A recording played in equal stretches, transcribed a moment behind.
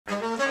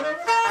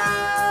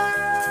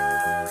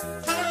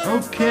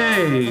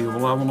Okay,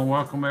 well, I want to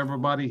welcome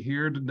everybody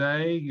here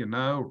today. You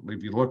know,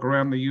 if you look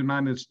around the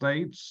United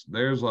States,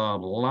 there's a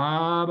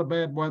lot of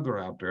bad weather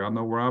out there. I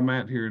know where I'm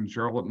at here in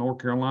Charlotte,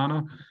 North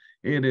Carolina.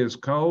 It is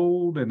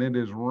cold and it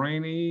is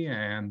rainy,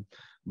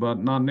 but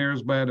not near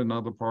as bad in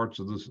other parts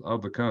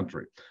of the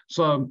country.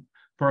 So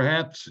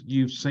perhaps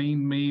you've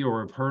seen me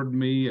or have heard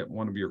me at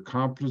one of your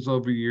conferences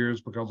over the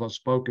years because I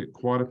spoke at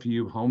quite a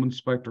few home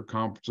inspector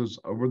conferences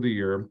over the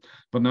year.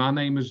 But my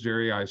name is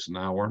Jerry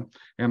Isenhour,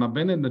 and I've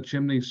been in the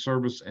chimney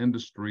service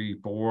industry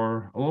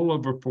for a little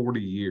over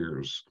 40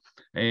 years.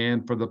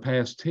 And for the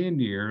past 10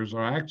 years,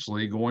 or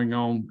actually going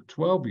on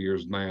 12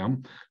 years now,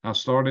 I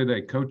started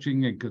a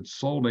coaching and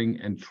consulting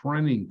and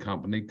training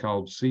company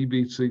called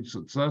CBC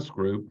Success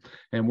Group.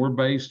 And we're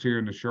based here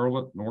in the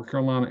Charlotte, North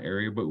Carolina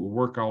area, but we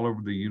work all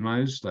over the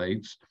United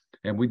States.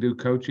 And we do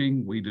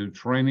coaching, we do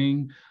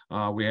training,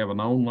 we have an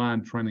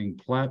online training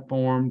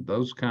platform,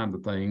 those kind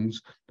of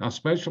things. I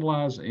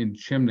specialize in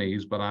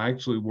chimneys, but I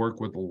actually work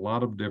with a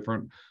lot of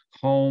different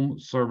home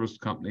service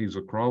companies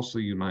across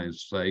the United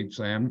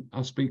States, and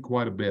I speak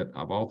quite a bit.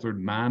 I've authored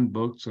 9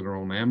 books that are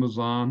on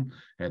Amazon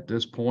at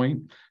this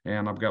point,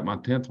 and I've got my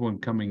 10th one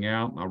coming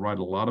out. I write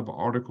a lot of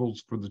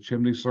articles for the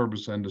chimney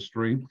service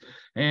industry.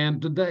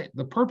 And today,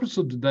 the purpose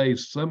of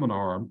today's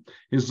seminar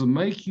is to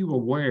make you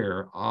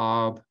aware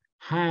of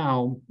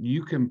how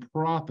you can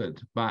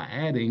profit by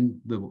adding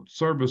the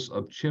service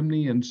of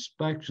chimney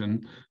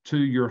inspection to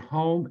your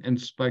home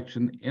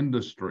inspection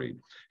industry,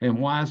 and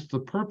why it's the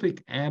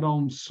perfect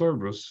add-on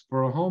service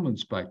for a home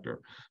inspector.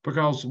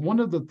 Because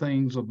one of the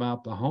things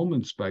about the home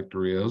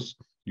inspector is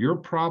you're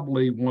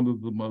probably one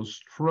of the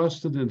most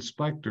trusted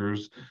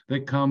inspectors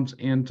that comes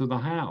into the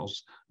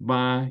house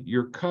by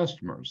your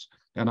customers.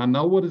 And I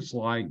know what it's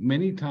like.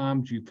 Many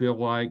times you feel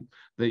like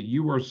that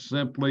you are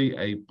simply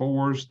a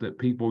force that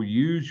people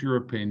use your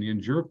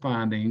opinions, your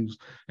findings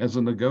as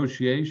a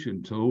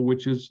negotiation tool,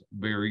 which is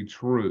very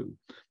true.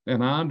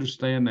 And I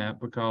understand that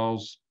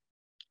because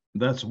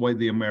that's the way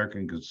the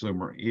American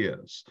consumer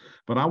is.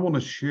 But I want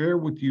to share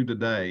with you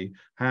today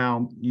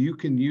how you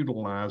can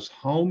utilize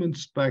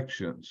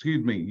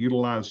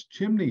utilize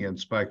chimney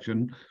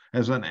inspection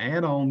as an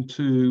add-on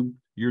to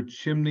your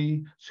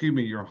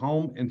your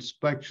home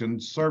inspection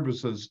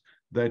services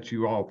that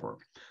you offer.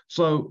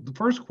 So the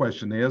first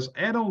question is,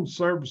 add-on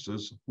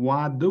services,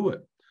 why do it?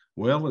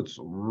 Well, it's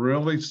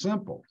really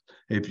simple.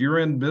 If you're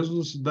in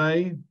business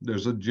today,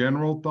 there's a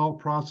general thought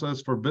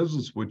process for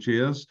business, which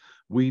is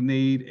we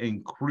need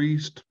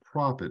increased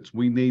profits.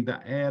 We need to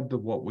add to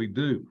what we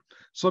do.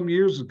 Some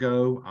years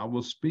ago, I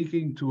was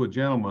speaking to a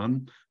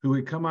gentleman who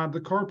had come out of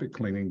the carpet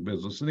cleaning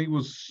business, and he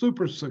was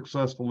super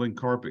successful in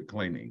carpet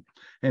cleaning.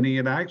 And he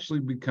had actually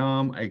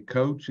become a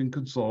coach and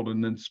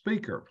consultant and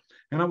speaker.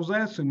 And I was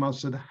asking him, I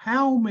said,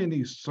 how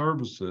many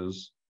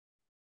services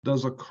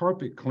does a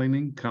carpet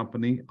cleaning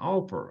company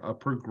offer, a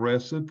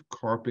progressive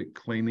carpet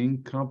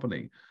cleaning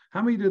company?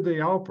 How many do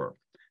they offer?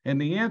 And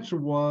the answer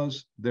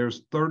was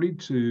there's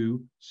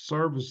 32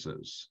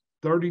 services,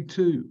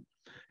 32.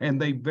 And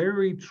they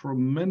vary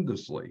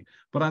tremendously.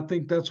 But I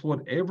think that's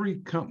what every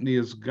company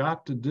has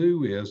got to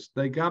do is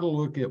they got to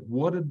look at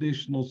what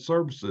additional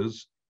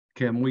services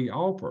can we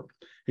offer.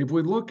 If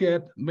we look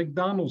at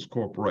McDonald's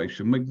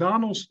Corporation,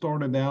 McDonald's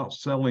started out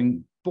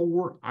selling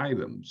 4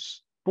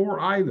 items, 4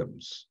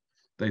 items.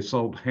 They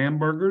sold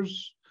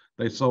hamburgers,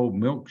 they sold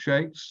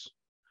milkshakes,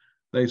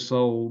 they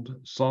sold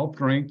soft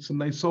drinks,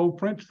 and they sold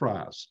French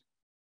fries.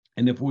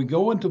 And if we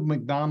go into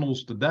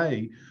McDonald's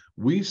today,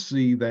 we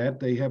see that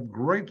they have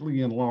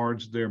greatly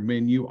enlarged their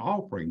menu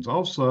offerings.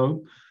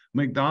 Also,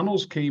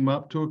 McDonald's came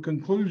up to a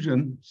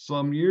conclusion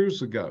some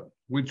years ago,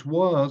 which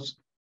was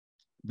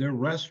their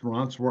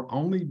restaurants were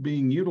only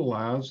being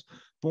utilized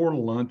for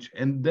lunch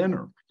and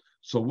dinner.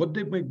 So what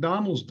did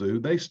McDonald's do?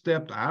 They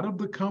stepped out of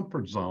the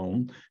comfort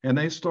zone and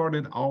they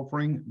started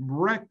offering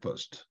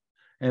breakfast.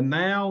 And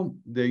now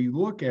they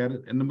look at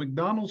it, and the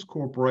McDonald's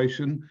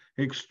Corporation,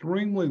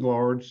 extremely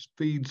large,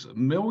 feeds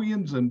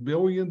millions and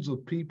billions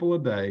of people a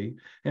day,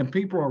 and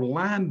people are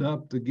lined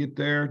up to get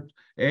their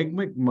Egg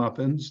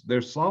McMuffins,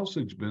 their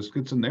sausage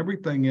biscuits, and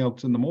everything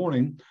else in the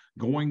morning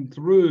going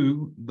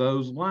through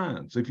those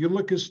lines. If you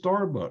look at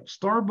Starbucks,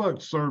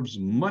 Starbucks serves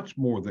much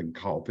more than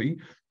coffee.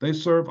 They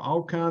serve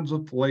all kinds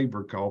of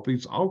flavor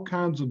coffees, all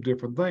kinds of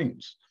different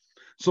things.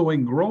 So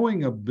in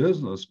growing a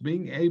business,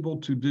 being able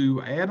to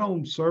do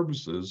add-on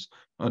services,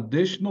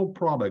 additional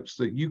products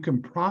that you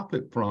can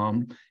profit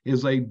from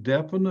is a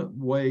definite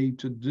way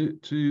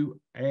to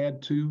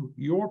add to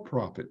your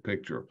profit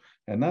picture.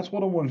 And that's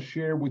what I want to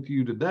share with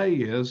you today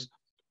is,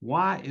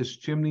 why is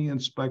chimney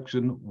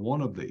inspection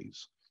one of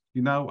these?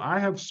 You know, I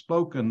have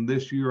spoken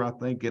this year, I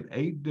think, at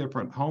 8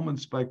 different home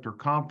inspector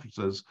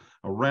conferences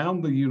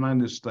around the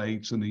United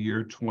States in the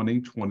year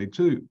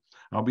 2022.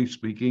 I'll be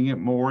speaking at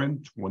more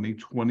in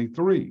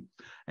 2023.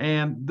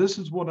 And this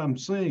is what I'm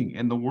seeing.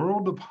 In the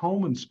world of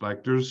home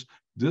inspectors,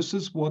 this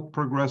is what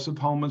progressive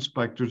home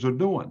inspectors are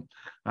doing.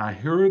 I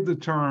heard the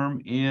term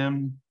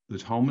in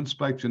the home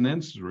inspection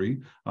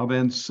industry of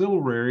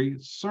ancillary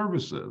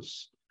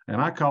services.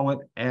 and I call it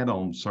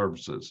add-on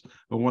services.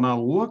 But when I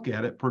look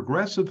at it,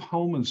 progressive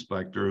home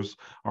inspectors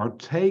are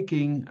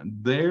taking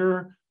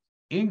their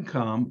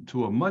income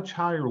to a much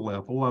higher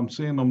level. I'm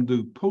seeing them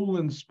do pool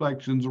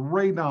inspections,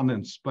 radon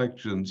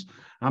inspections.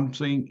 I'm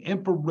seeing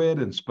infrared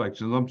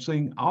inspections. I'm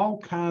seeing all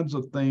kinds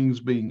of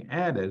things being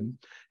added.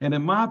 And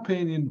in my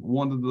opinion,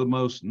 one of the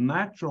most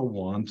natural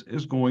ones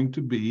is going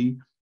to be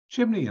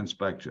chimney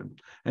inspection.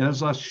 And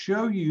as I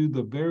show you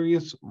the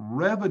various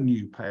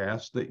revenue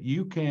paths that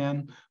you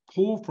can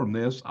pull from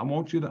this, I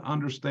want you to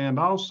understand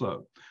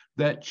also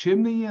that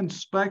chimney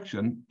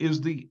inspection is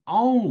the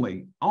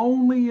only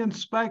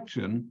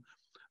inspection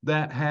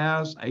that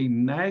has a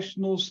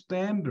National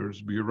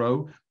Standards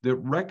Bureau that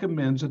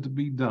recommends it to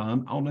be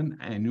done on an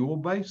annual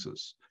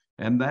basis.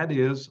 And that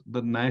is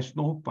the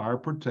National Fire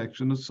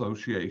Protection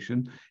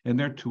Association and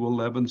their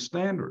 211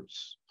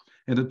 standards.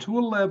 And the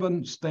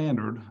 211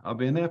 standard of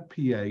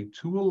NFPA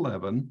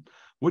 211,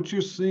 what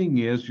you're seeing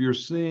is you're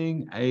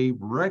seeing a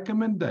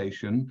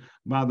recommendation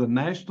by the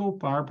National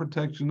Fire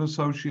Protection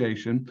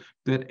Association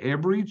that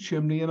every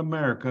chimney in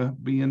America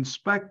be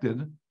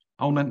inspected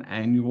on an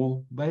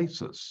annual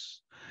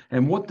basis.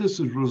 And what this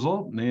is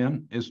resulting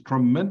in is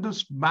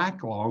tremendous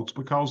backlogs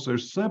because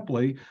there's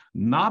simply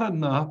not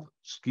enough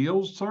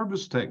skilled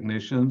service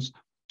technicians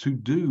to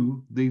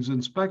do these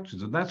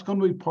inspections. And that's going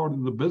to be part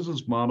of the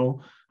business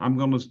model I'm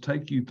going to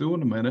take you through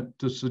in a minute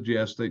to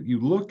suggest that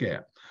you look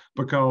at.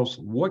 Because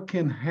what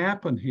can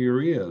happen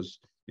here is,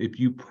 if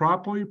you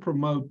properly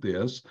promote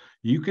this,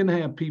 you can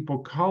have people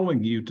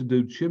calling you to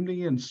do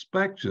chimney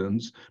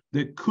inspections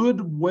that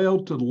could well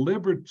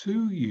deliver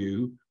to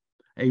you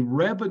a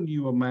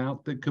revenue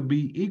amount that could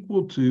be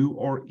equal to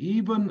or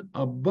even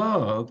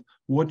above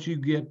what you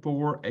get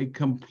for a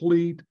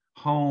complete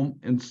home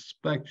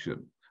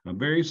inspection. I'm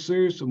very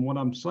serious in what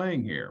I'm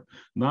saying here.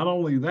 Not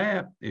only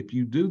that, if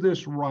you do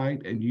this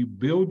right and you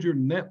build your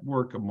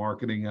network of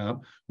marketing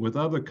up with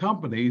other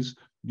companies,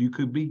 you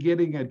could be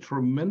getting a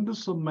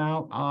tremendous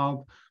amount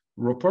of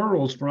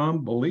referrals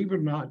from, believe it or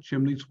not,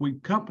 chimney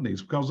sweep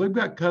companies, because they've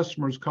got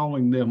customers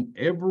calling them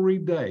every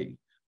day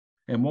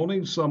and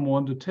wanting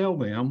someone to tell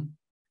them,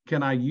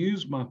 can I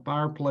use my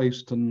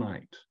fireplace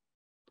tonight?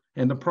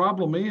 And the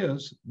problem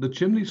is the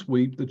chimney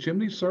sweep, the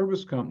chimney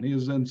service company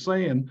is then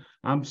saying,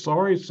 I'm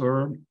sorry,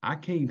 sir, I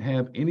can't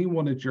have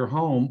anyone at your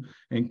home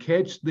and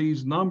catch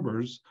these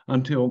numbers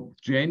until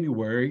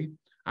January.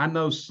 I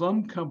know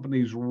some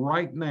companies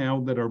right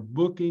now that are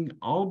booking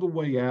all the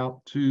way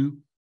out to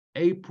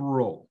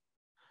April.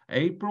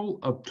 April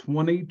of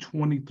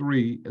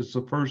 2023 is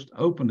the first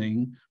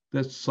opening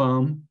that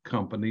some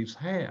companies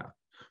have.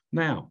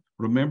 Now,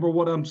 remember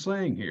what I'm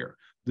saying here.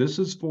 This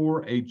is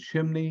for a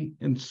chimney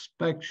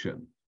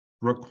inspection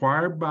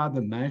required by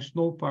the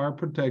National Fire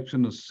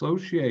Protection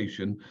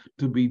Association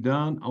to be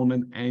done on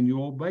an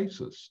annual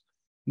basis.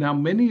 Now,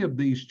 many of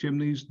these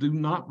chimneys do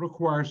not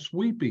require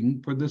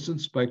sweeping for this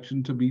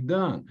inspection to be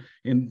done.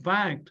 In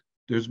fact,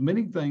 there's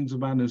many things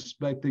about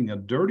inspecting a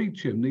dirty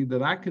chimney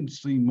that I can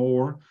see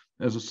more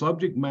as a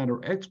subject matter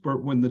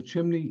expert when the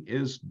chimney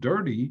is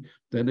dirty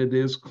than it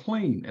is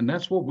clean. And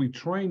that's what we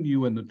train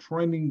you in the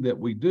training that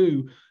we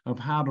do of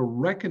how to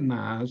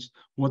recognize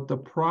what the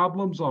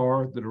problems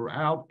are that are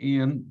out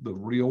in the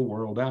real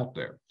world out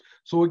there.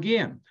 So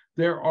again,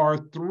 there are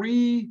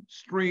three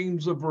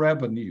streams of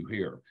revenue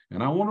here.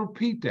 And I want to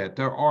repeat that.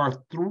 There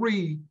are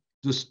three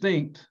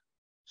distinct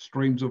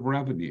streams of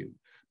revenue.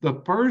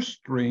 The first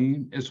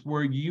stream is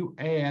where you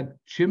add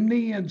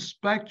chimney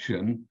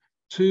inspection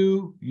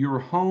to your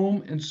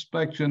home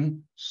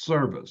inspection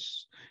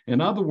service.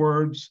 In other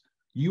words,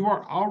 you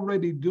are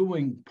already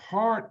doing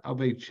part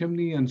of a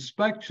chimney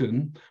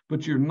inspection,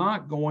 but you're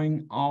not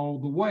going all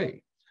the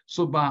way.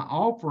 So by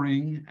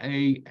offering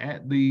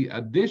the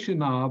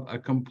addition of a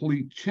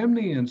complete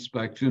chimney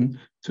inspection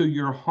to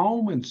your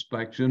home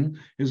inspection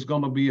is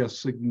going to be a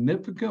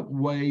significant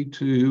way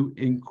to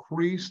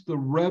increase the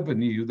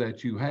revenue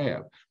that you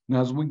have.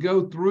 Now, as we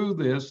go through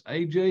this,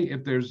 AJ,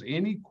 if there's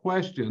any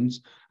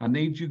questions, I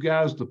need you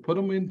guys to put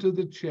them into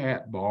the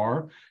chat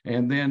bar.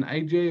 And then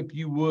AJ, if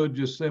you would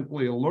just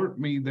simply alert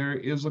me there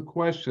is a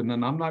question,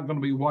 and I'm not going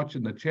to be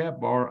watching the chat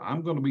bar.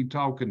 I'm going to be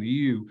talking to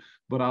you,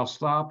 but I'll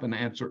stop and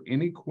answer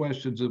any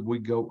questions as we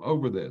go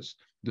over this.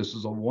 This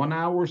is a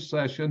 1-hour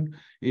session.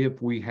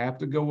 If we have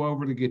to go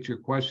over to get your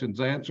questions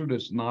answered,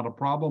 it's not a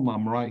problem.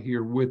 I'm right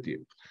here with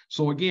you.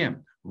 So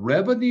again,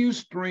 revenue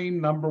stream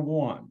number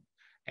one,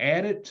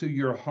 add it to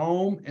your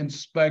home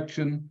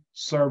inspection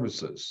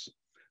services.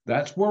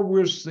 That's where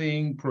we're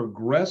seeing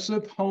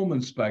progressive home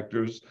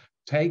inspectors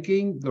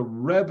taking the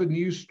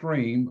revenue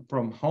stream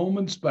from home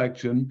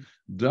inspection,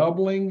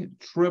 doubling,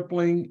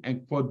 tripling,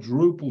 and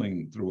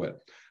quadrupling through it.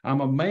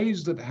 I'm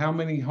amazed at how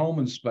many home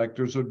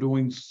inspectors are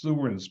doing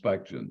sewer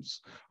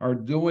inspections, are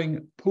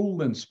doing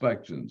pool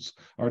inspections,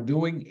 are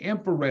doing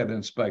infrared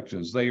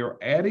inspections. They are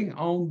adding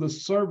on the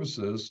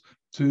services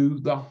to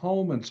the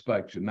home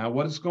inspection. Now,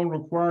 what it's going to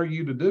require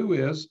you to do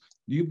is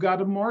you've got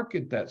to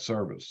market that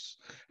service,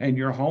 and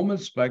your home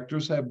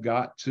inspectors have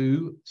got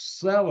to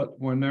sell it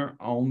when they're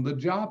on the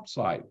job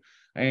site.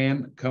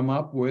 and come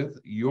up with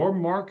your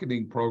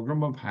marketing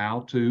program of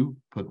how to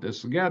put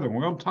this together.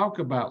 We're going to talk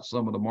about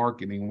some of the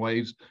marketing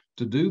ways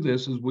to do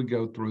this as we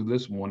go through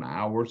this 1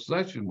 hour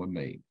session with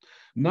me.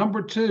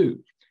 Number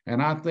two,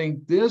 and I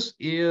think this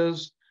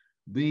is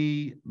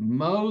the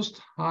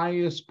most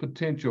highest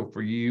potential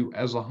for you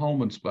as a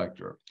home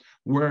inspector,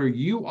 where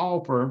you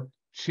offer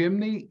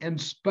chimney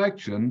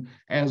inspection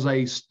as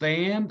a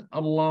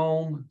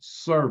standalone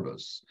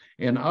service.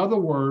 In other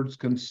words,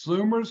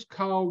 consumers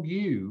call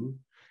you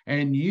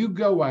and you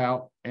go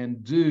out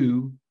and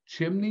do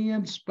chimney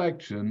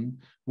inspection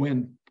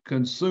when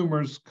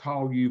consumers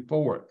call you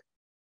for it.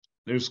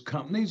 There's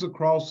companies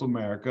across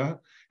America,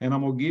 and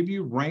I'm going to give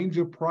you range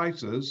of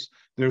prices.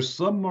 There's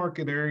some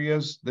market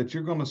areas that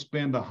you're going to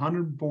spend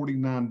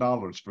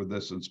 $149 for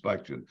this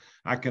inspection.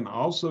 I can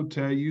also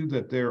tell you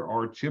that there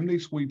are chimney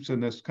sweeps in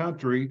this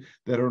country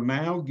that are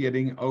now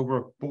getting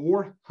over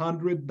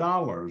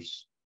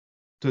 $400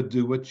 to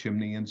do a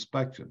chimney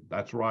inspection.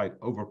 That's right,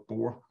 over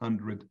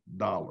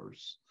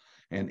 $400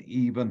 and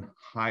even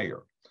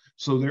higher.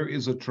 So there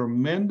is a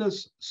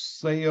tremendous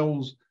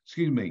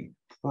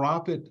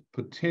profit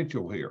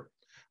potential here.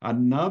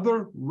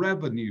 Another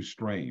revenue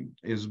stream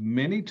is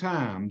many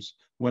times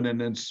when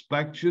an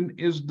inspection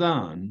is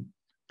done,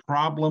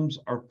 problems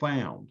are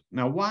found.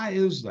 Now, why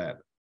is that?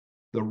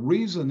 The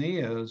reason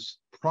is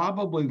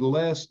probably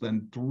less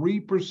than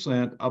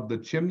 3% of the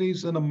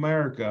chimneys in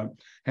America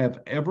have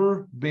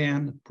ever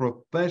been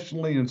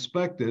professionally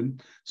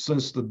inspected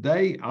since the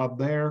day of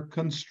their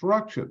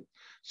construction.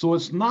 So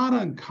it's not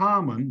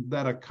uncommon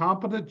that a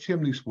competent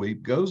chimney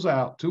sweep goes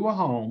out to a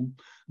home,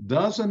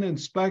 does an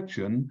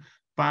inspection,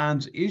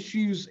 finds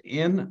issues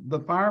in the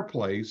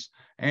fireplace,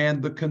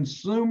 and the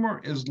consumer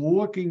is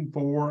looking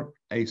for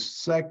a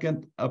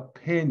second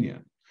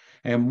opinion.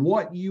 And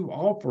what you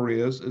offer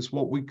is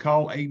what we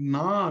call a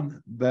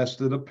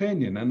non-vested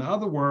opinion. In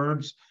other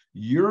words,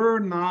 you're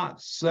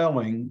not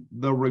selling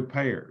the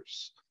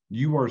repairs.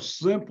 You are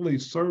simply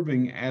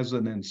serving as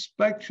an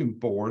inspection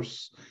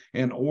force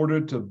in order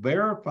to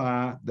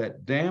verify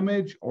that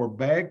damage or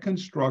bad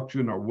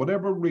construction or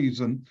whatever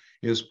reason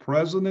is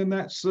present in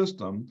that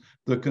system.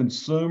 The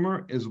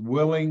consumer is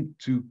willing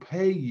to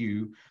pay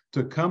you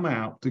to come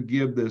out to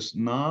give this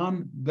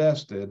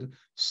non-vested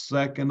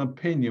second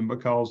opinion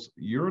because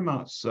you're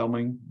not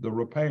selling the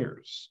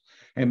repairs.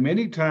 And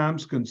many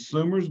times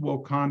consumers will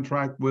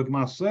contract with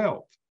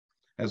myself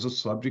as a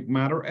subject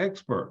matter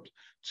expert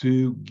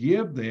to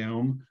give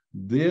them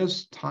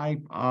this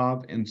type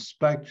of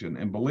inspection.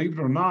 And believe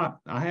it or not,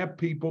 I have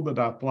people that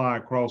I fly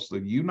across the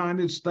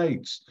United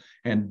States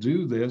and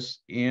do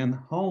this in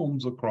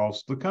homes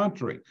across the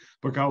country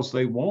because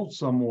they want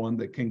someone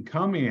that can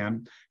come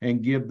in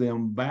and give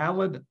them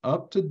valid,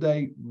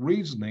 up-to-date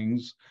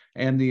reasonings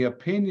and the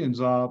opinions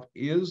of,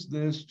 is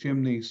this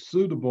chimney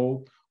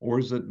suitable or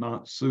is it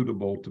not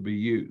suitable to be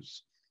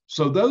used?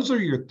 So those are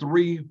your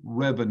three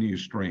revenue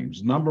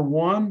streams. Number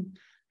one,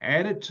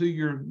 add it to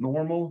your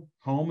normal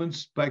home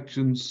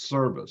inspection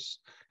service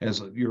as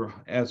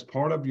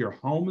part of your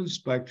home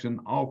inspection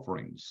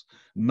offerings.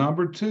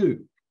 Number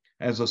two,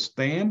 as a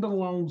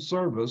standalone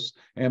service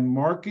and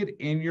market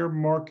in your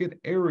market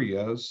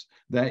areas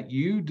that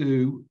you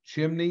do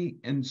chimney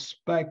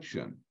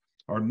inspection.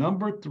 Or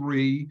number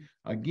three,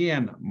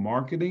 again,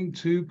 marketing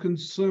to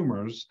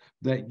consumers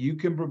that you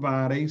can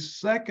provide a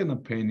second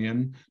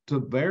opinion to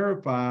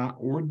verify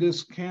or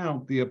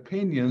discount the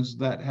opinions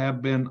that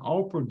have been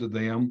offered to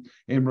them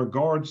in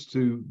regards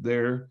to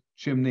their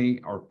chimney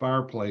or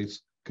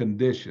fireplace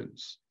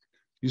conditions.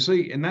 You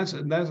see, and that's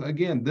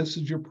again, this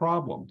is your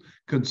problem.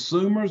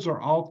 Consumers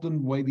are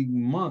often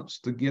waiting months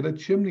to get a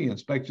chimney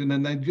inspection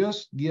and they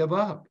just give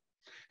up.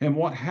 And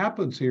what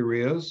happens here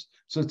is,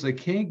 since they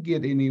can't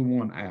get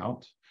anyone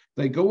out,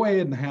 they go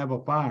ahead and have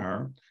a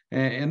fire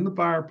in the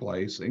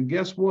fireplace. And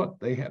guess what?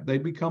 They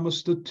become a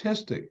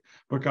statistic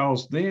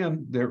because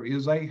then there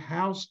is a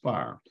house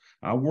fire.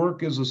 I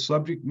work as a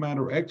subject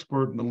matter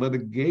expert in the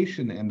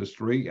litigation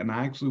industry, and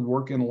I actually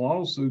work in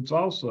lawsuits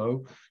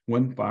also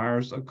when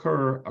fires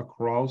occur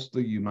across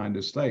the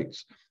United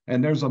States.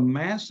 And there's a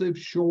massive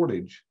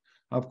shortage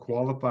of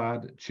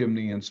qualified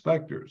chimney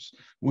inspectors.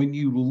 When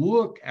you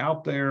look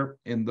out there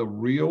in the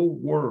real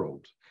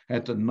world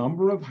at the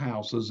number of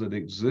houses that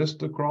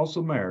exist across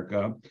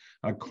America,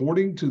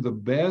 according to the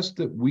best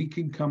that we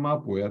can come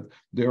up with,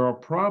 there are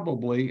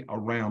probably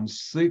around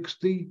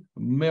 60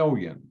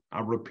 million, I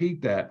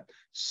repeat that,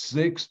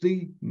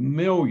 60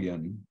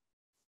 million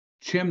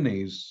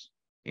chimneys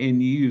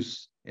in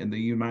use in the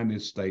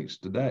United States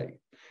today.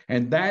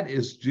 And that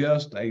is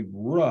just a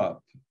rough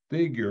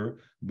figure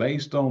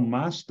based on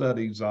my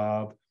studies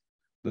of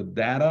the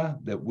data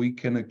that we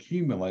can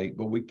accumulate,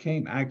 but we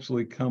can't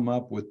actually come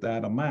up with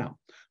that amount.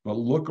 But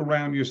look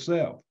around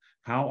yourself.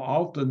 How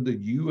often do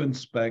you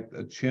inspect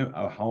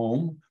a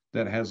home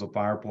that has a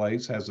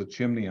fireplace, has a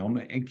chimney on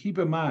it? And keep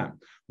in mind,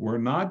 we're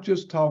not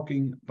just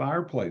talking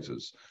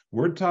fireplaces.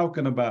 We're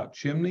talking about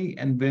chimney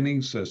and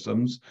venting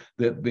systems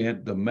that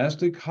vent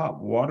domestic hot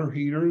water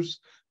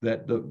heaters,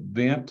 that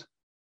vent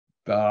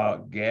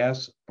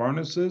gas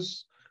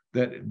furnaces,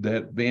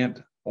 that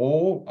vent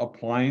oil,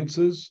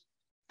 appliances,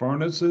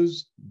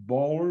 furnaces,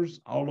 boilers,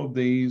 all of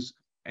these.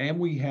 And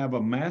we have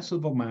a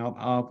massive amount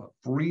of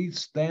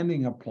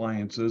freestanding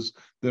appliances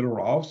that are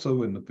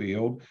also in the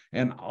field.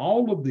 And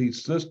all of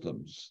these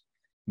systems,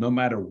 no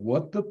matter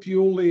what the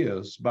fuel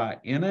is, by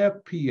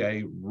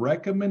NFPA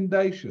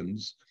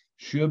recommendations,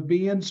 should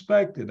be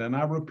inspected. And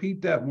I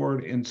repeat that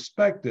word,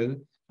 inspected,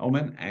 on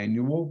an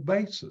annual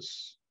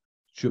basis.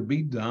 Should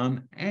be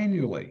done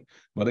annually.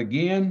 But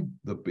again,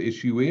 the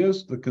issue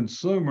is the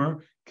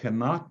consumer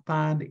cannot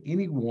find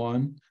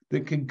anyone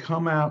that can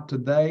come out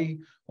today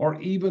or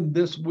even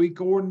this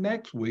week or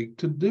next week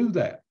to do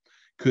that.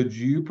 Could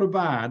you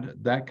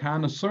provide that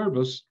kind of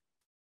service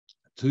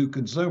to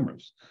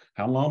consumers?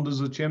 How long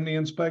does a chimney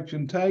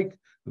inspection take?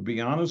 To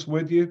be honest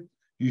with you,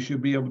 you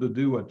should be able to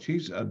do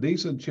a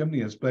decent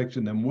chimney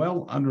inspection in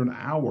well under an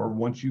hour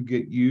once you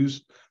get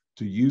used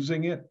to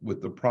using it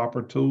with the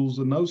proper tools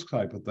and those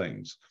type of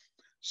things.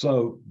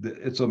 So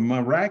it's a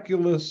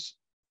miraculous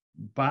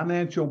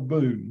financial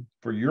boon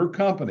for your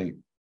company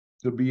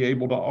to be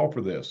able to offer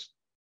this.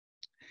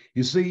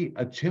 You see,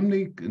 a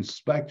chimney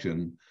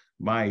inspection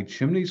by a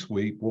chimney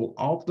sweep will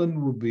often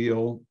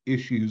reveal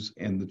issues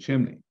in the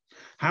chimney.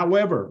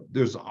 However,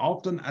 there's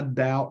often a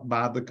doubt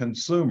by the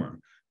consumer.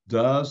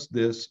 Does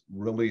this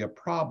really a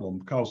problem?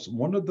 Because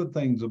one of the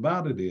things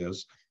about it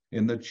is,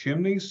 in the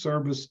chimney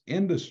service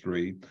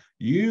industry,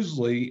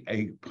 usually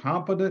a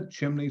competent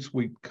chimney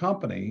sweep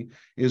company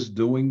is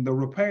doing the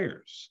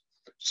repairs.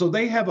 So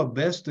they have a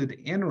vested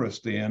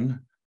interest in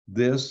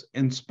this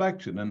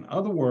inspection. In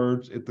other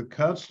words, if the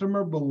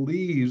customer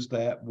believes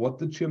that what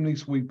the chimney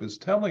sweep is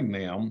telling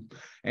them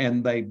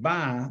and they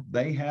buy,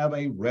 they have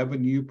a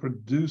revenue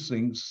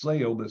producing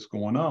sale that's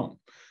going on.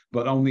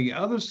 But on the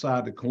other side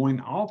of the coin,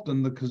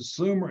 often the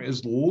consumer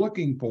is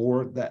looking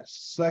for that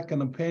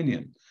second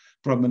opinion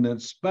from an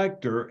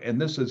inspector,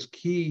 and this is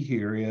key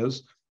here,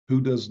 is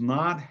who does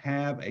not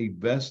have a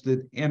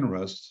vested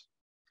interest,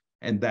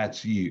 and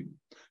that's you.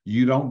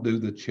 You don't do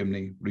the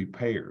chimney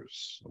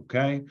repairs,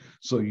 okay?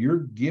 So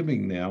you're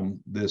giving them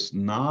this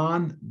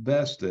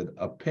non-vested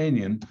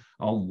opinion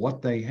on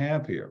what they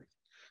have here.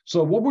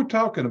 So what we're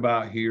talking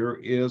about here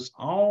is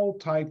all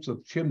types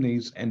of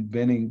chimneys and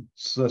venting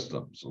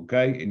systems,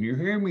 okay? And you're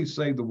hearing me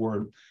say the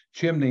word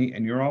chimney,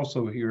 and you're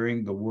also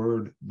hearing the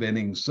word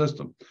venting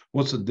system.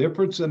 What's the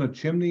difference in a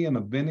chimney and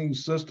a venting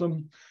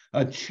system?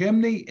 A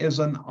chimney is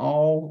an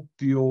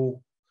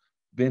all-fuel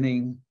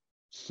venting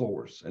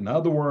source. In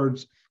other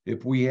words,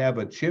 if we have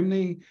a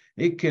chimney,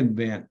 it can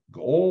vent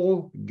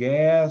oil,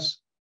 gas,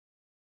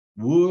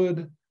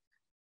 wood,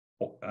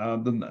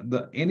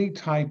 any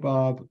type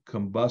of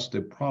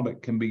combustive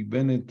product can be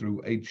vented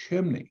through a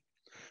chimney.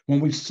 When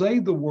we say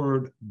the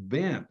word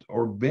vent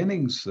or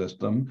venting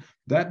system,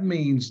 that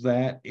means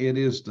that it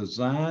is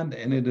designed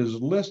and it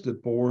is listed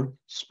for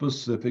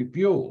specific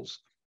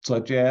fuels,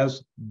 such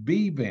as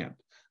B vent.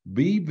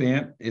 B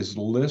vent is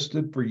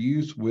listed for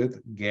use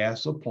with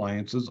gas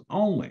appliances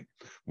only.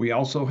 We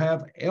also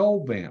have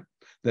L vent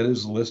that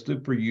is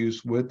listed for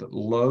use with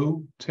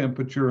low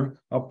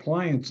temperature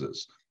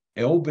appliances.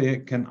 L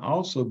vent can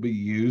also be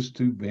used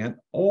to vent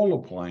oil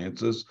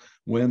appliances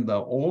when the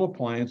oil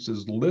appliance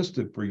is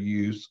listed for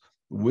use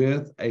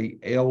with a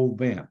L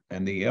vent,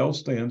 and the L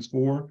stands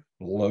for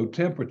low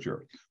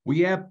temperature. We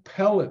have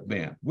pellet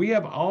vent. We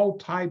have all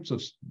types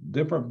of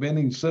different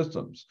venting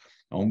systems.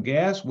 On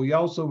gas, we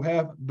also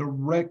have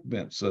direct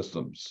vent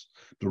systems.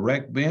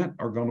 Direct vent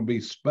are going to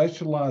be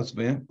specialized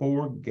vent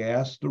for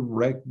gas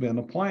direct vent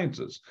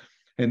appliances.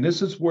 And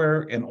this is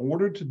where, in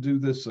order to do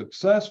this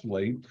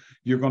successfully,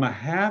 you're going to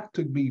have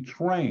to be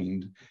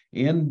trained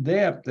in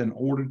depth in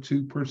order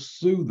to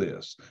pursue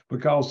this.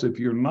 Because if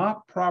you're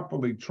not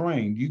properly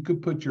trained, you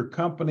could put your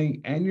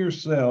company and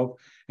yourself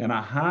in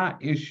a high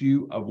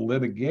issue of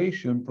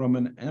litigation from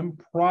an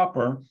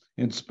improper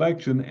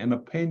inspection and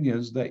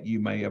opinions that you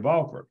may have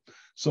offered.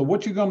 So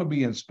what you're going to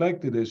be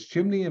inspected is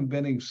chimney and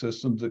venting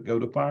systems that go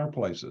to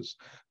fireplaces.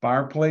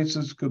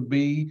 Fireplaces could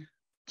be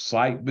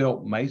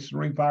site-built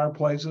masonry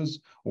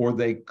fireplaces, or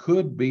they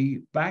could be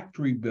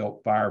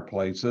factory-built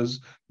fireplaces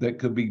that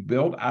could be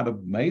built out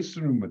of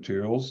masonry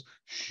materials,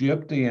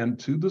 shipped in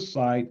to the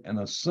site and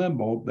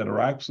assembled, that are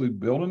actually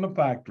built in a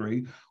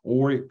factory,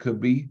 or it could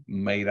be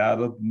made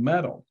out of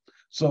metal.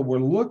 So we're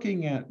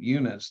looking at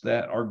units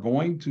that are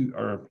going to,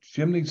 or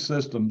chimney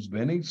systems,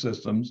 venting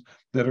systems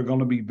that are going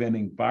to be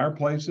venting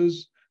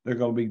fireplaces. They're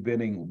going to be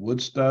venting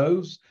wood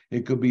stoves.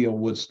 It could be a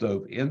wood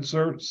stove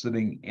insert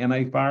sitting in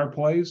a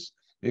fireplace.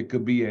 It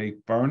could be a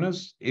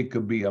furnace. It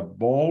could be a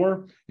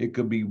boiler. It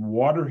could be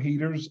water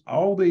heaters.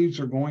 All these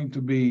are going to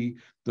be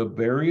the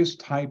various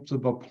types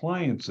of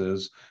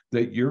appliances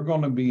that you're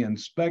going to be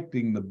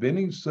inspecting the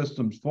venting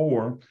systems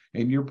for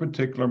in your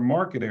particular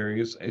market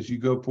areas as you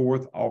go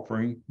forth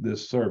offering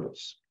this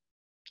service.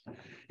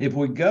 If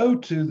we go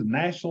to the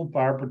National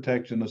Fire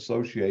Protection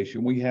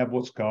Association, we have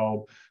what's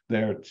called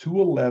their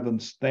 211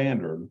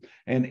 standard.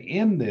 And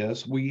in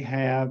this, we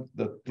have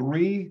the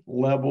 3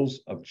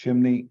 levels of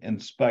chimney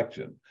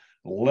inspection.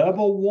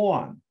 Level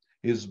 1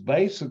 is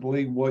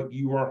basically what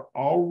you are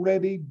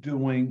already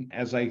doing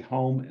as a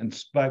home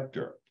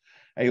inspector.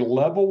 A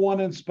level 1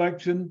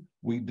 inspection,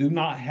 we do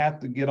not have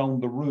to get on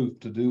the roof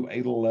to do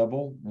a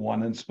level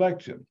 1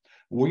 inspection.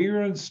 We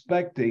are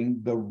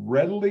inspecting the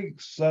readily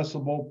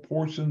accessible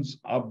portions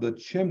of the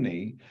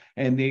chimney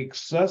and the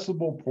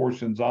accessible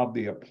portions of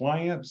the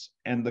appliance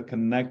and the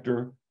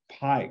connector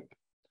pipe.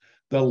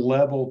 The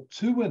level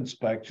 2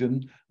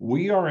 inspection,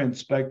 we are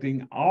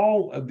inspecting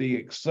all of the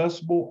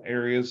accessible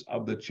areas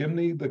of the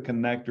chimney, the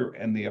connector,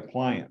 and the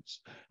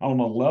appliance. On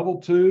a level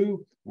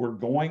 2, we're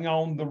going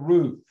on the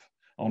roof.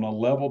 On a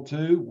level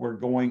 2, we're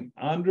going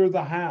under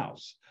the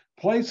house,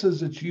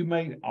 places that you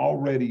may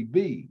already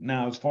be.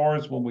 Now, as far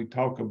as when we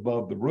talk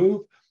above the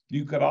roof,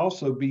 you could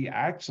also be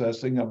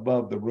accessing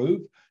above the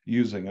roof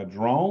using a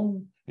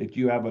drone, if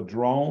you have a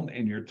drone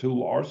in your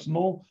tool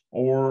arsenal,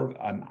 or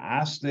an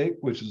iStick,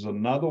 which is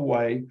another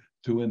way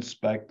to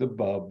inspect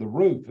above the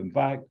roof. In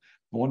fact,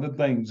 one of the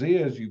things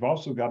is you've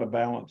also got to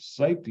balance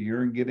safety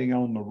here and getting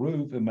on the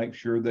roof and make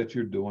sure that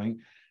you're doing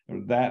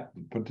that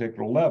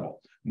particular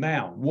level.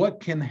 Now, what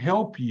can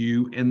help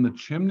you in the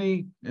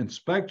chimney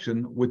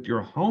inspection with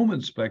your home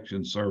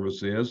inspection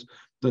service is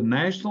the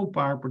National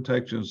Fire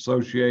Protection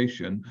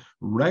Association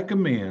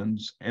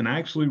recommends and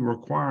actually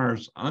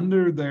requires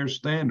under their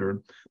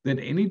standard that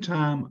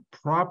anytime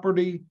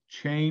property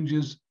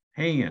changes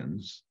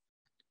hands,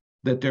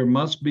 that there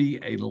must be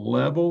a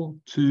level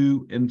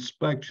 2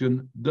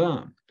 inspection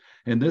done.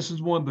 And this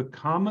is one of the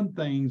common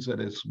things that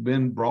has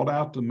been brought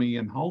out to me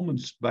in home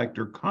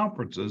inspector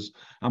conferences.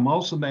 I'm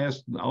also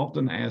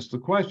often asked the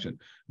question,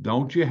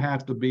 don't you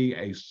have to be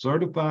a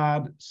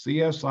certified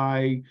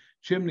CSI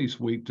chimney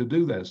sweep to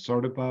do that,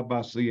 certified by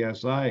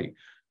CSI?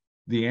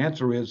 The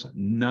answer is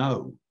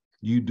no.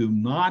 You do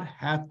not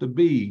have to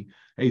be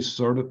a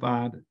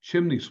certified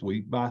chimney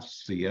sweep by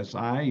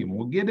CSI, and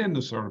we'll get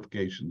into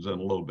certifications in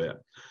a little bit.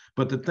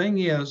 But the thing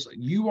is,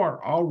 you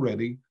are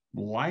already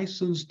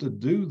licensed to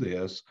do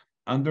this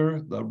under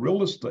the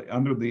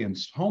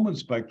home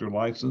inspector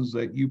license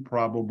that you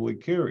probably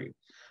carry.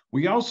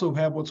 We also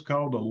have what's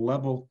called a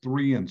level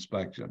 3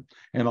 inspection.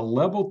 And a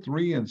level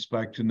 3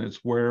 inspection is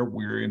where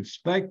we're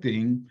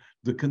inspecting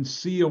the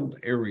concealed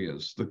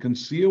areas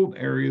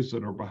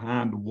that are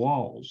behind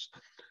walls.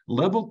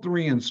 Level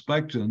 3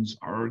 inspections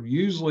are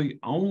usually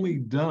only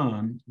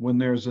done when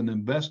there's an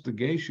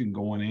investigation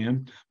going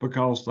in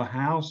because the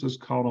house is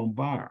caught on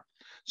fire.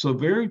 So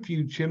very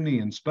few chimney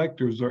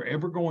inspectors are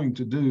ever going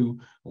to do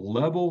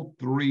level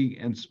 3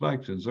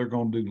 inspections. They're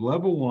going to do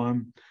level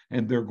 1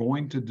 and they're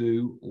going to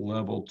do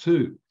level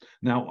 2.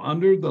 Now,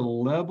 under the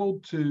level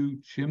 2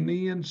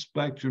 chimney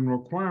inspection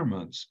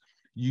requirements,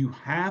 you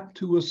have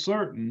to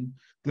ascertain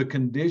the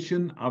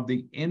condition of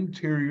the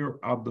interior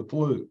of the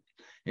flue.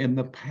 In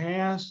the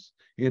past,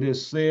 it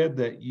is said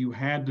that you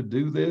had to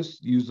do this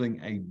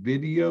using a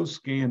video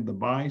scan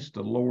device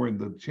to lower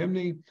the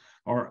chimney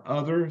or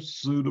other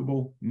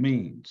suitable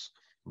means.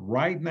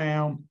 Right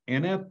now,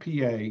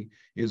 NFPA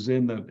is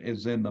in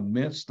the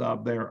midst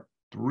of their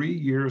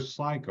 3-year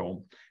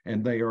cycle,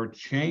 and they are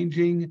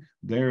changing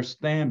their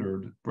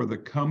standard for the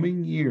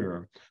coming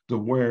year to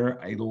where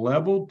a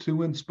level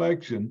 2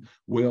 inspection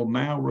will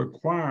now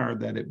require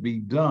that it be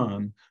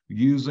done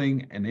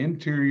using an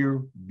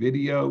interior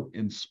video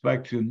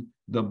inspection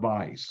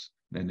device,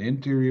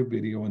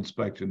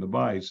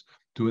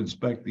 to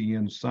inspect the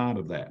inside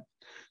of that.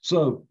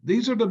 So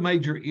these are the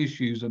major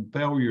issues and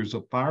failures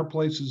of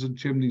fireplaces and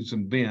chimneys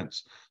and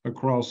vents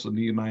across the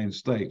United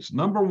States.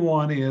 Number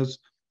 1 is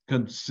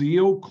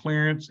concealed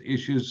clearance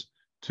issues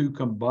to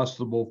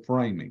combustible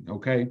framing,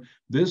 okay?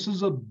 This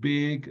is a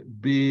big,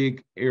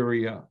 big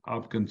area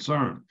of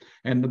concern.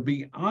 And to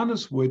be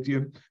honest with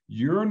you,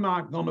 you're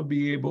not going to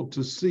be able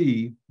to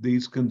see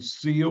these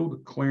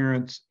concealed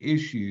clearance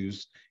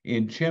issues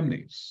in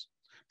chimneys.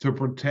 To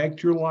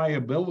protect your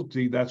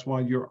liability, that's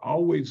why you're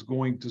always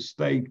going to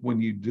state when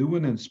you do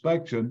an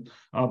inspection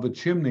of a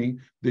chimney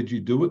that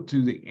you do it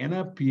to the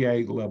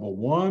NFPA level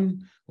 1,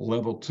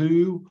 level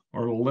 2,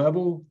 or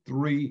level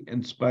 3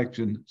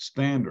 inspection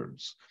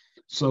standards.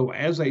 So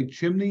as a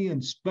chimney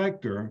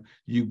inspector,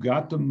 you've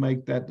got to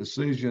make that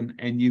decision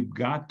and you've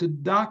got to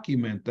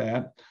document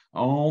that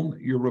on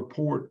your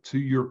report to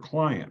your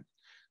client.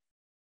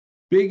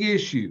 Big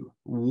issue,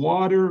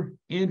 water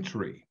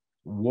entry.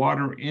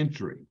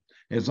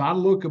 As I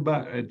look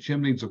at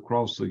chimneys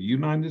across the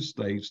United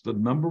States, the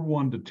number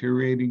 1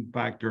 deteriorating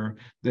factor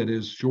that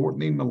is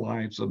shortening the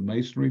lives of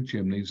masonry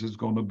chimneys is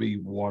going to be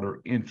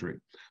water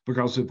entry.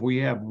 Because if we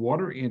have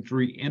water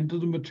entry into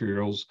the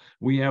materials,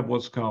 we have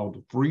what's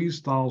called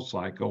freeze-thaw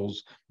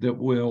cycles that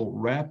will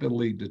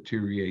rapidly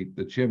deteriorate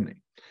the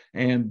chimney.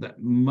 And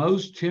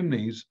most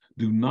chimneys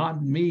do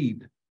not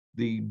meet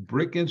the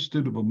Brick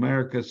Institute of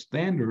America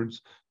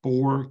standards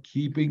for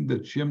keeping the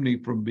chimney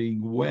from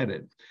being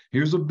wetted.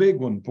 Here's a big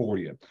one for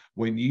you.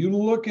 When you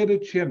look at a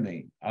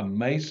chimney, a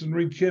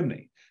masonry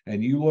chimney,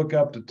 and you look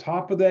up the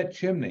top of that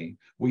chimney,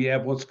 we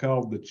have what's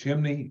called the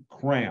chimney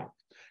crown.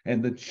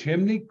 And the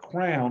chimney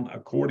crown,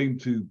 according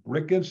to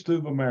Brick Institute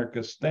of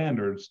America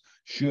standards,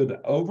 should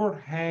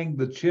overhang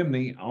the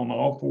chimney on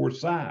all four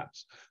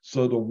sides.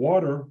 So the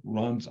water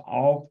runs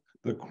off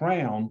the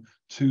crown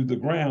to the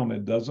ground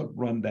and doesn't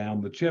run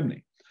down the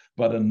chimney.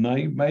 But a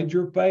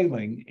major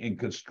failing in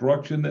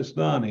construction that's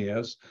done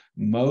is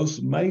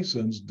most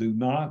masons do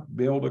not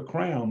build a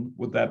crown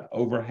with that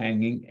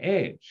overhanging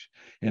edge.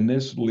 And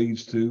this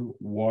leads to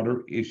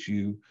water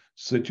issue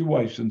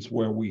situations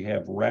where we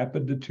have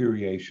rapid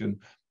deterioration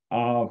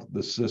of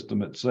the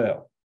system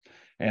itself.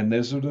 And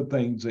these are the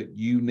things that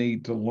you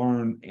need to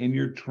learn in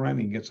your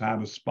training is how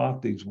to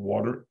spot these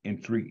water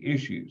entry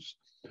issues.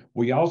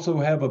 We also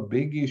have a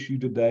big issue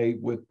today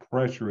with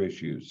pressure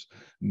issues.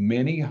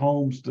 Many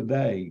homes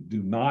today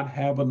do not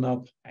have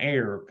enough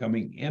air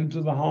coming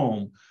into the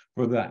home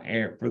for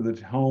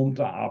the home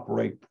to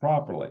operate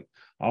properly.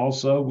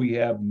 Also, we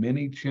have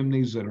many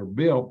chimneys that are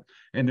built,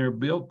 and they're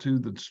built to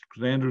the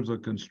standards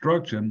of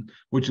construction,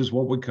 which is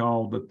what we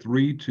call the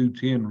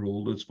 3-2-10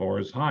 rule as far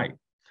as height.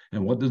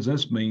 And what does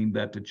this mean?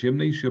 That the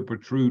chimney should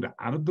protrude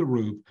out of the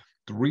roof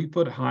 3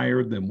 foot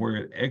higher than where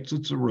it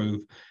exits the roof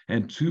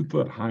and 2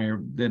 foot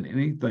higher than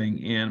anything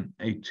in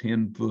a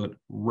 10-foot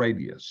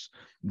radius.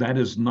 That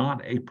is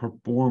not a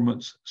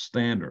performance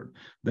standard.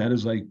 That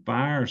is a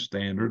fire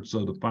standard,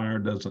 so the fire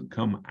doesn't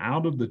come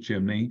out of the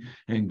chimney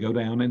and go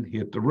down and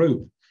hit the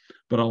roof.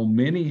 But on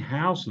many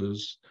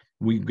houses,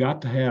 we've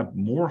got to have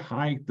more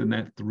height than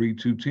that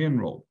 3-2-10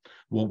 rule.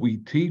 What we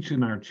teach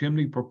in our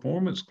chimney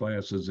performance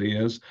classes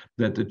is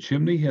that the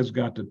chimney has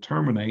got to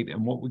terminate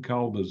in what we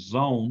call the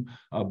zone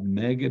of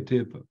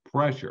negative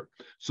pressure.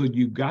 So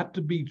you've got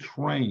to be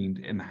trained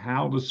in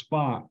how to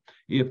spot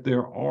if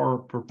there are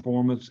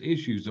performance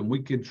issues, and we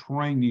can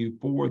train you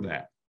for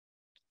that.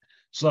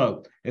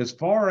 So as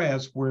far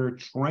as where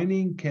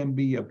training can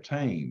be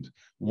obtained,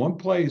 one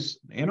place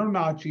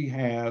InterNACHI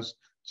has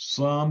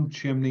some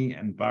chimney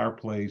and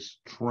fireplace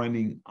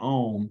training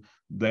on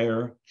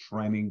their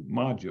training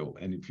module.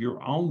 And if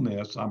you're on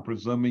this, I'm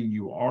presuming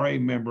you are a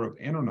member of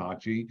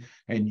InterNACHI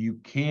and you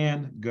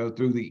can go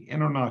through the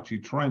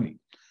InterNACHI training.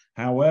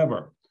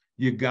 However,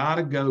 you got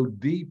to go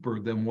deeper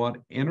than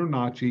what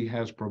InterNACHI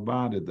has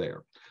provided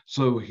there.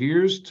 So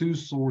here's 2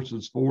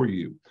 sources for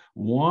you.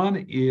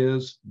 One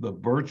is the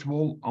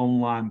virtual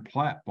online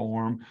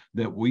platform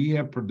that we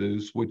have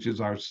produced, which is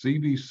our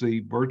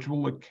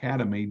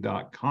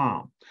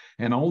cvcvirtualacademy.com.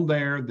 And on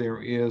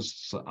there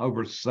is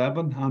over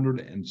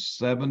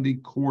 770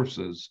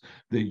 courses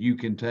that you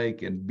can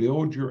take and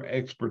build your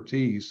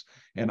expertise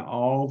in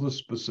all the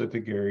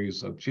specific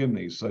areas of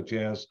chimneys, such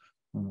as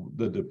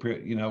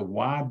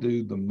why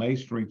do the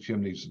masonry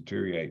chimneys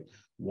deteriorate?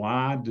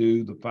 Why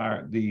do the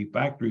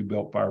factory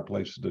built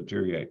fireplaces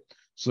deteriorate?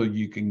 So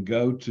you can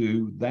go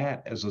to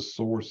that as a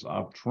source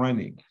of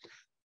training.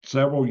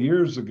 Several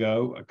years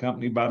ago, a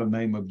company by the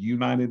name of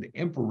United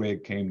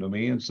Infrared came to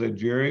me and said,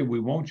 Jerry, we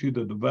want you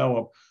to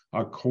develop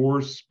a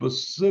course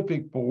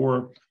specific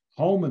for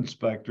home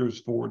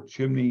inspectors for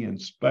chimney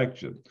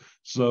inspection.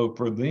 So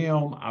for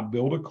them, I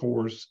built a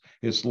course.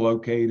 It's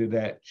located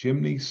at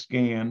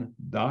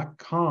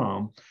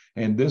chimneyscan.com.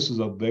 And this is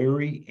a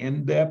very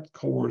in-depth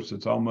course.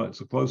 It's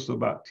close to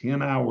about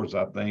 10 hours,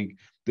 I think,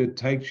 that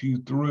takes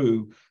you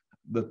through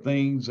the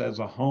things as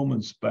a home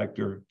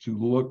inspector to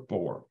look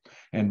for.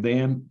 And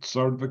then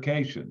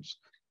certifications.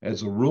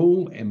 As a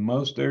rule, in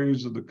most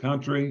areas of the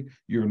country,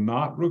 you're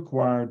not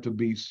required to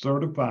be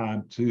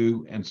certified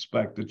to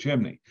inspect a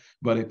chimney.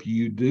 But if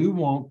you do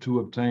want to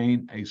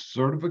obtain a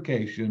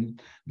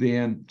certification,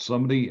 then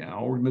some of the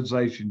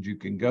organizations you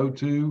can go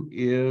to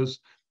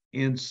is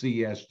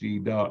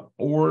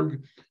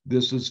ncsg.org.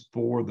 This is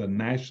for the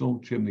National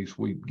Chimney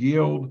Sweep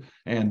Guild,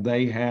 and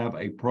they have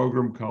a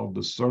program called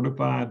the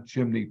Certified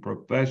Chimney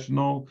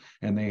Professional,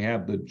 and they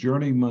have the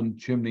Journeyman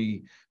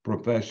Chimney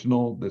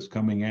Professional that's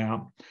coming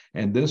out.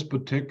 And this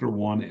particular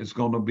one is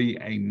going to be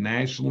a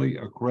nationally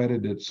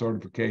accredited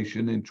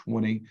certification in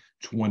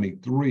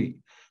 2023.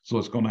 So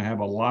it's going to have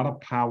a lot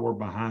of power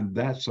behind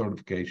that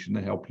certification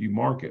to help you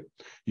market.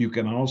 You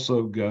can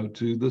also go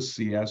to the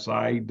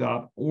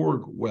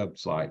CSIA.org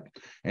website,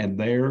 and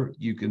there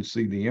you can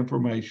see the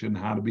information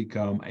how to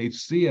become a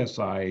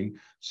CSIA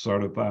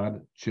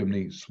certified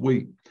chimney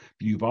sweep.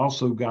 You've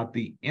also got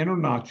the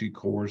InterNACHI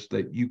course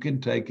that you can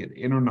take at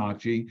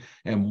InterNACHI,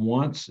 and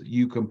once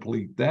you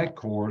complete that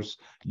course,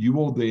 you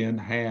will then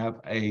have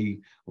a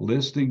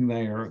listing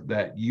there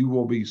that you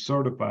will be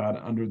certified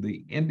under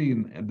the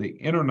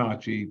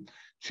InterNACHI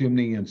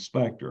chimney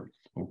inspector.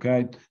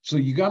 Okay, so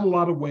you got a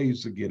lot of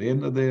ways to get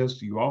into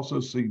this. You also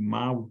see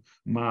my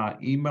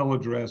email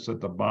address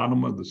at the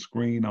bottom of the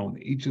screen on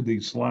each of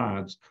these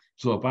slides.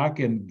 So if I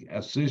can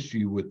assist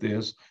you with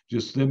this,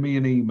 just send me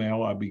an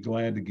email. I'd be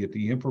glad to get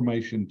the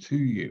information to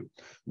you.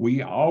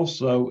 We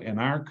also, in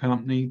our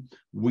company,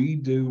 we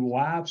do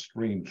live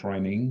stream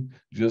training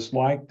just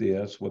like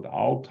this with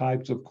all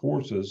types of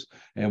courses,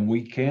 and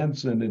we can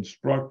send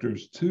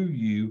instructors to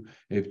you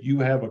if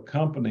you have a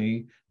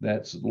company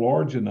that's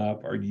large enough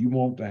or you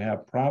want to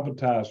have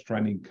privatized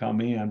training come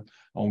in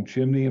on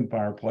chimney and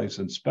fireplace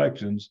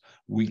inspections.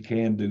 We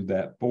can do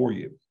that for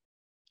you.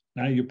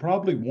 Now, you're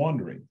probably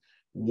wondering,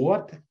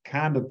 what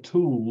kind of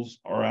tools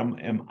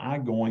am I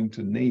going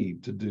to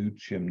need to do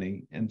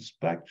chimney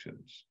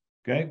inspections?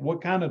 Okay,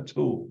 what kind of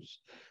tools?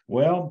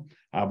 Well,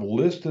 I've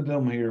listed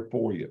them here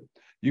for you.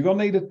 You're going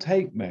to need a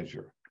tape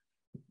measure.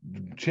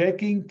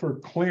 Checking for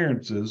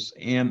clearances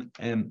in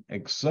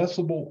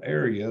accessible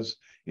areas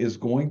is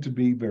going to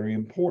be very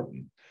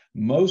important.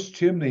 Most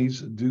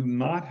chimneys do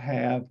not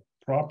have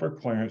proper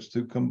clearance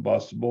to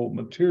combustible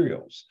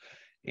materials.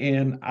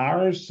 In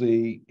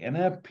IRC,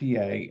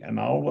 NFPA, and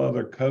all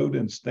other code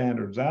and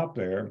standards out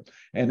there,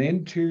 an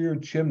interior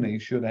chimney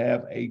should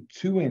have a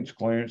 2-inch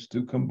clearance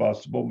to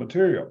combustible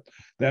material.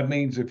 That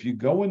means if you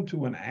go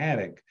into an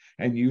attic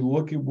and you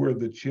look at where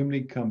the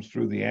chimney comes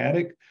through the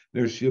attic,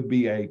 there should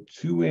be a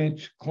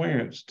 2-inch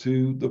clearance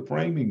to the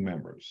framing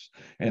members.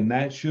 And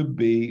that should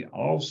be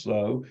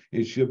also,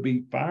 it should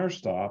be fire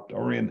stopped,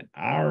 or in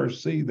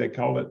IRC, they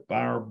call it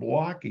fire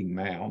blocking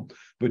now,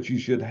 but you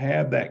should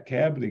have that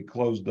cavity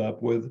closed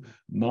up with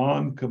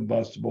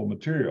non-combustible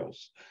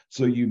materials.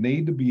 So you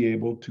need to be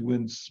able to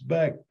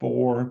inspect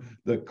for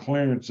the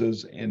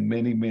clearances in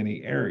many,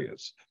 many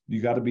areas.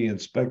 You got to be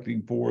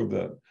inspecting for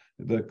the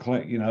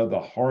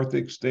hearth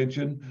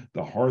extension.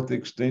 The hearth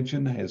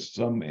extension has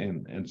some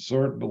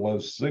insert below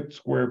 6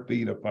 square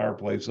feet of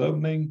fireplace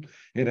opening.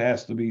 It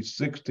has to be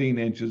 16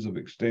 inches of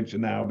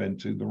extension out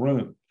into the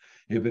room.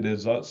 If it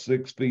is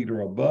 6 feet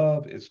or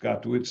above, it's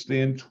got to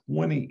extend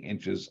 20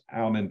 inches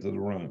out into the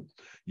room.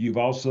 You've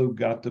also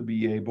got to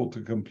be able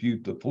to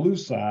compute the flue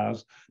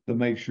size to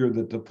make sure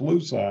that the flue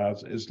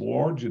size is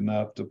large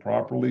enough to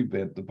properly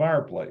vent the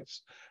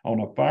fireplace. On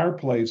a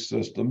fireplace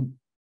system,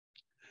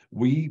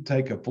 we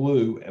take a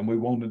flue and we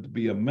want it to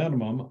be a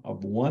minimum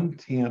of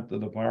 1/10 of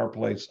the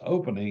fireplace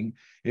opening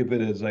if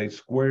it is a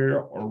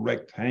square or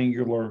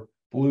rectangular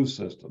flue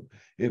system.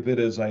 If it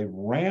is a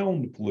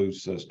round flue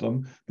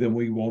system, then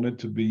we want it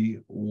to be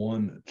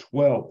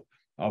 1/12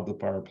 of the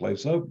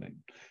fireplace opening.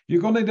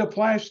 You're going to need a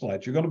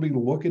flashlight. You're going to be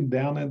looking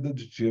down into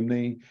the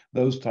chimney,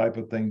 those type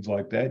of things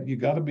like that. You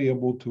got to be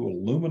able to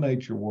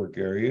illuminate your work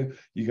area.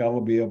 You got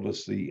to be able to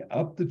see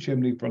up the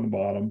chimney from the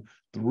bottom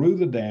through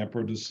the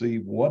damper to see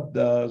what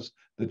does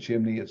the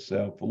chimney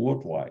itself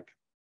look like.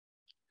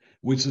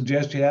 We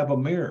suggest you have a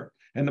mirror.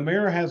 And the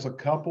mirror has a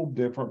couple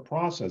different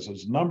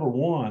processes. Number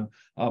one,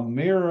 a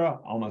mirror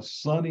on a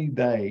sunny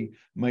day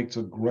makes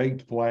a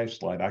great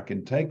flashlight. I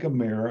can take a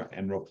mirror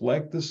and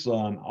reflect the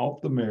sun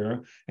off the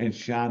mirror and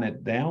shine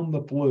it down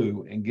the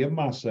flue and give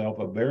myself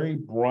a very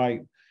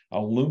bright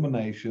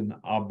illumination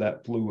of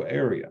that flue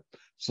area.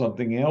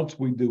 Something else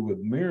we do with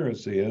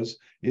mirrors is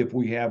if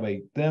we have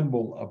a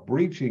thimble of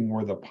breaching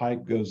where the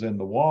pipe goes in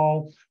the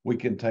wall, we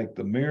can take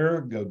the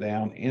mirror, go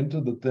down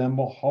into the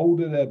thimble, hold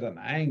it at an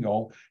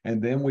angle,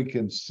 and then we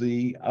can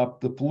see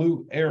up the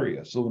flue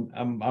area. So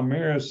a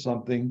mirror is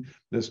something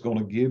that's going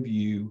to give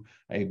you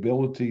an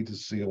ability to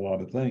see a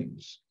lot of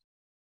things.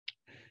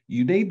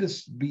 You need to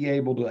be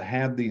able to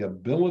have the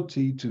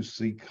ability to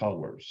see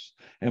colors.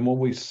 And when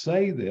we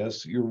say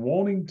this, you're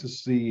wanting to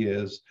see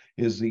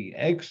is the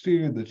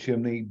exterior of the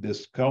chimney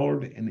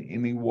discolored in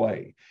any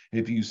way?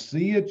 If you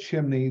see a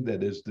chimney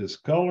that is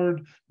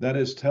discolored, that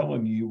is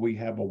telling you we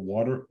have a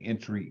water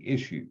entry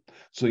issue.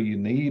 So you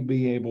need to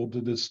be able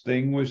to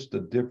distinguish the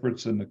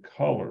difference in the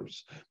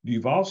colors.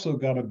 You've also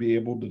got to be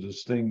able to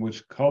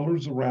distinguish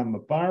colors around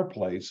the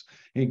fireplace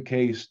in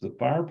case the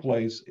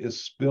fireplace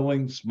is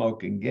spilling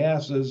smoke and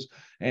gases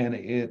and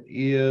it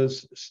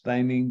is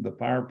staining the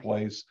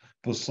fireplace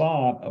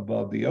facade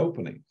above the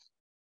opening.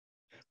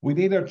 We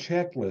need our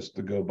checklist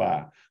to go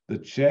by, the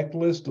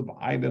checklist of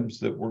items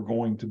that we're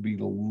going to be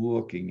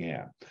looking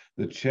at,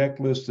 the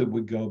checklist that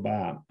we go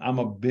by. I'm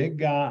a big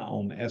guy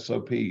on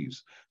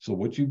SOPs. So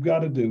what you've got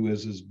to do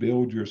is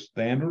build your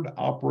standard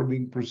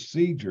operating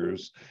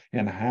procedures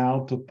and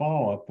how to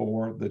follow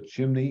for the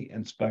chimney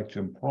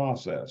inspection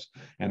process.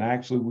 And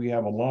actually, we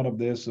have a lot of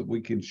this that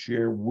we can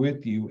share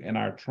with you in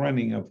our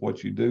training of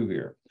what you do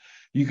here.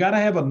 You got to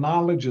have a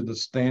knowledge of the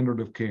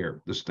standard of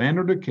care. The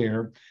standard of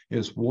care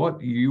is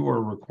what you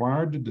are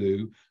required to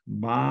do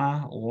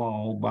by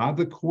law, by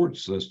the court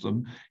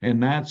system,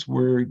 and that's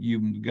where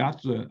you've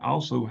got to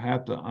also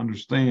have to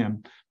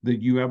understand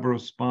that you have a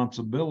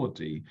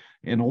responsibility.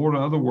 In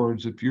other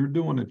words, if you're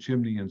doing a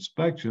chimney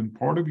inspection,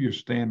 part of your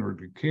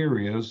standard of care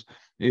is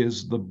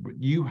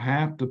you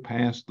have to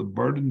pass the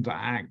burden to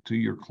act to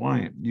your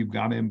client. You've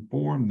got to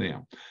inform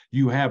them.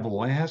 You have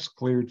last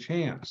clear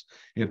chance.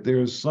 If there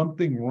is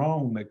something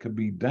wrong that could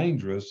be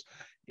dangerous,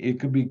 it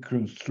could be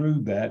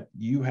construed that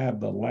you have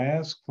the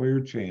last clear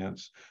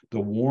chance to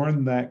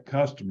warn that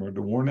customer,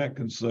 to warn that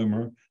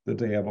consumer that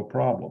they have a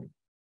problem.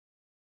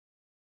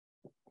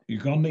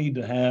 you're going to need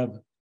to have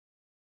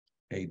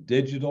a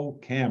digital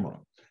camera.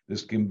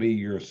 This can be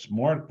your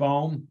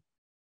smartphone.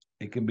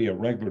 It can be a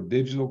regular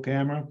digital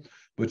camera,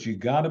 but you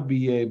got to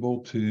be able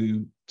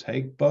to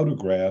take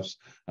photographs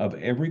of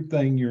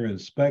everything you're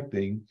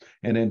inspecting.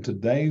 And in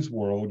today's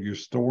world, you're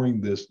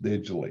storing this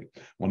digitally.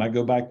 When I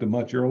go back to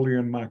much earlier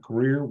in my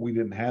career, we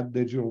didn't have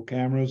digital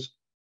cameras.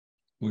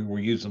 We were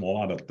using a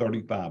lot of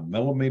 35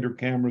 millimeter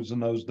cameras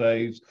in those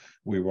days.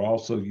 We were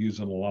also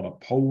using a lot of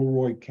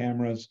Polaroid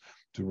cameras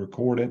to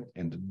record it.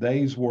 In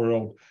today's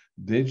world,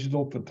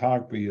 digital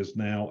photography is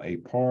now a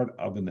part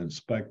of an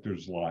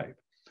inspector's life.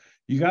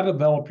 You got to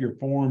develop your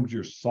forms,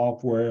 your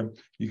software.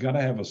 You got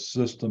to have a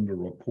system to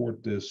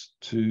report this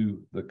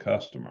to the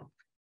customer.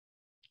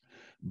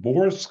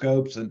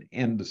 Borescopes and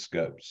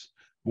endoscopes.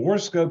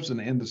 Borescopes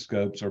and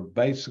endoscopes are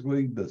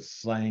basically the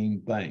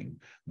same thing.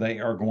 They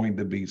are going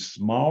to be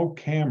small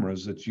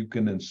cameras that you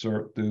can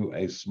insert through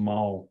a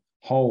small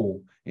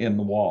hole in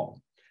the wall.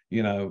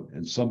 You know,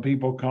 and some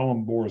people call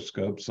them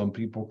borescopes, some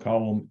people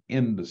call them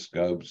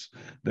endoscopes.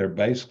 They're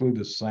basically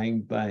the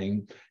same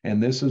thing.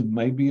 And this is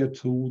maybe a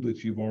tool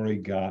that you've already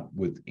got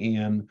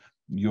within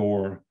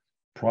your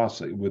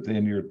process,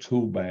 within your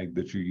tool bag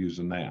that you're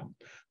using now.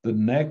 The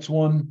next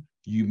one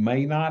you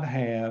may not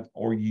have,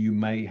 or you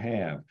may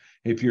have.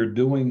 If you're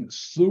doing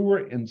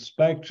sewer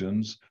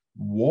inspections,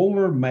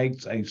 Wohler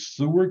makes a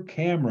sewer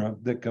camera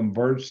that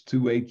converts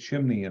to a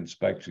chimney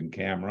inspection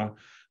camera,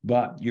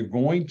 but you're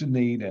going to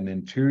need an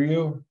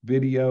interior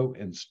video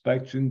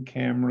inspection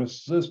camera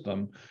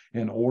system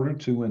in order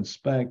to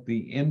inspect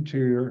the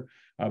interior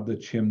of the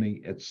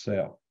chimney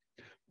itself.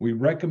 We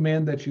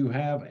recommend that you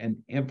have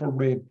an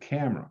infrared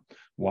camera.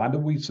 Why do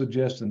we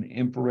suggest an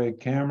infrared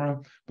camera?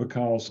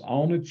 Because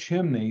on a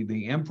chimney,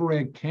 the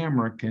infrared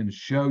camera can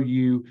show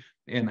you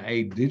in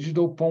a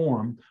digital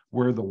form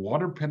where the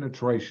water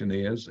penetration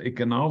is. It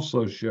can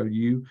also show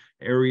you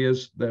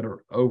areas that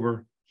are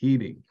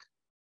overheating.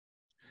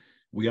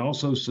 We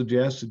also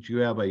suggest that you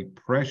have a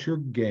pressure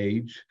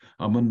gauge,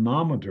 a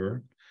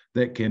manometer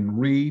that can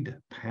read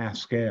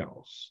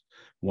pascals.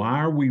 Why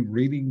are we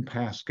reading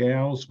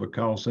pascals?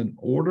 Because in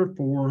order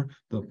for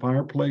the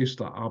fireplace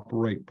to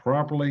operate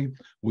properly,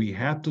 we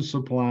have to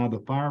supply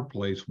the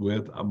fireplace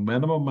with a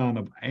minimum amount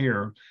of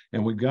air,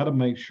 and we've got to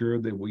make sure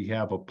that we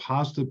have a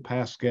positive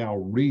pascal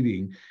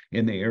reading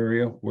in the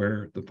area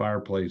where the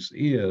fireplace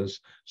is,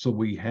 so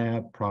we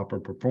have proper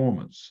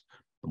performance.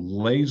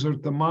 Laser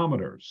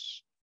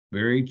thermometers.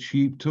 Very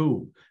cheap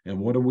tool. And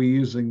what are we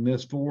using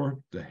this for?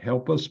 To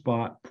help us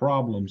spot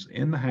problems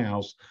in the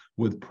house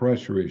with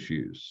pressure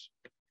issues.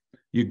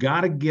 You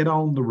got to get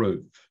on the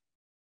roof.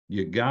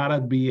 You got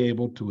to be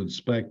able to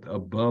inspect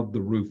above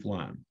the roof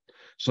line.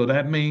 So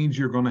that means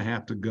you're going to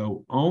have to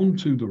go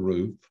onto the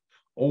roof,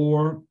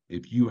 or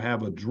if you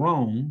have a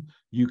drone,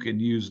 you can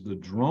use the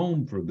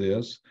drone for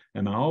this.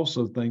 And I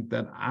also think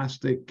that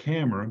iStick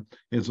camera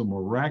is a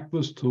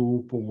miraculous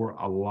tool for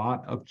a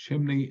lot of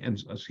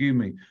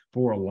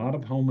for a lot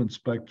of home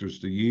inspectors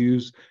to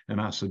use.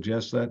 And I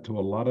suggest that to a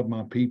lot of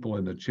my people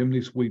in the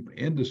chimney sweep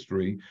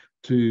industry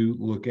to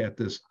look at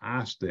this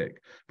iStick,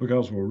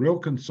 because we're real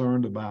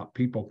concerned about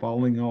people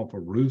falling off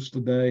of roofs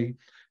today,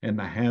 and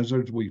the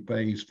hazards we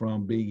face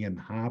from being in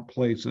high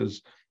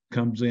places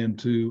comes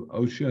into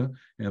OSHA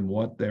and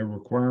what their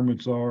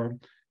requirements are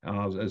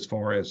as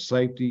far as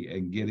safety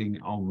and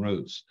getting on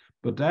roofs.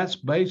 But that's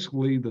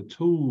basically the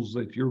tools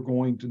that you're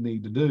going to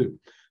need to do.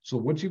 So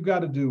what you've got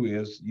to do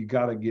is you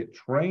got to get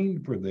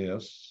trained for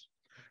this,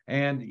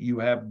 and you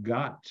have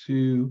got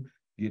to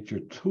get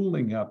your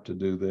tooling up to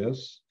do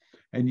this,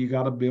 and you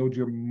got to build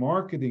your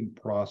marketing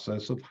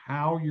process of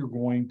how you're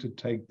going to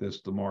take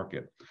this to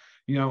market.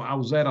 You know, I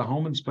was at a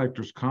home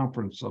inspectors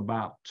conference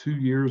about 3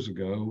 years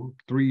ago,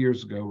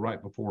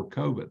 right before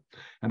COVID.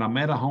 And I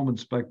met a home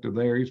inspector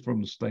there. He's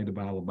from the state of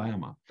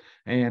Alabama.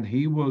 And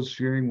he was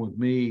sharing with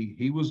me,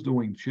 he was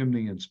doing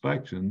chimney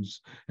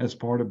inspections as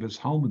part of his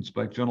home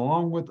inspection,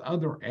 along with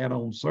other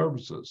add-on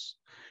services.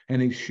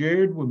 And he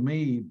shared with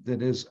me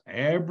that his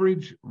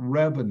average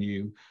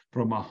revenue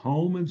from a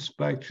home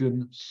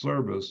inspection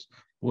service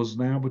was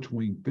now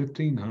between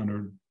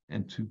 $1,500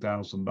 and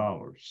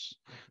 $2,000.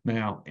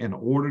 Now, in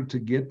order to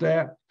get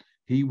that,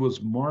 he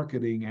was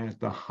marketing at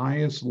the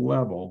highest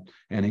level,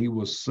 and he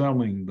was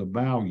selling the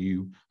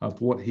value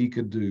of what he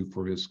could do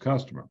for his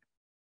customer.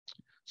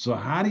 So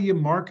how do you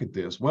market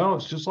this? Well,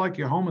 it's just like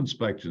your home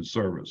inspection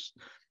service.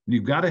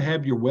 You've got to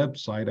have your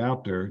website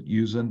out there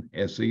using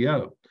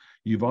SEO.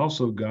 You've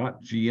also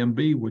got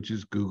GMB, which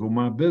is Google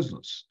My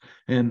Business.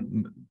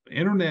 And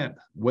internet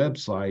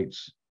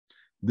websites,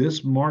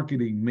 this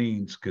marketing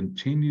means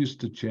continues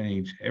to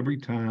change every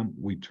time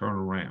we turn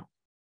around.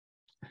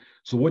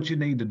 So what you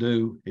need to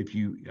do,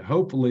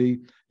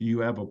 hopefully you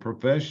have a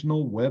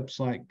professional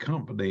website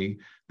company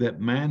that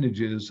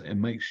manages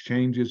and makes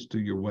changes to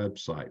your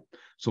website.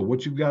 So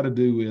what you've got to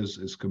do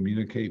is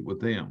communicate with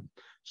them.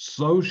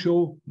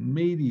 Social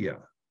media.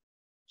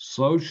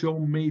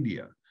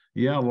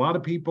 Yeah, a lot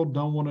of people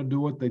don't want to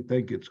do it. They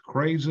think it's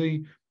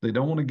crazy. They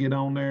don't want to get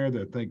on there.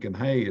 They're thinking,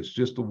 hey, it's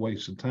just a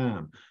waste of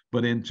time.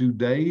 But in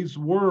today's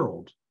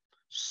world,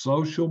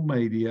 social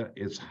media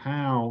is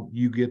how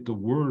you get the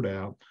word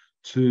out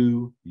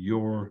to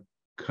your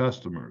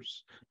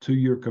customers, to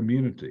your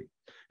community.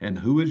 And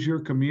who is your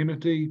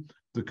community?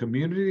 The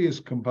community is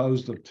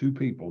composed of two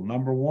people.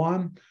 Number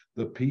one,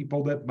 the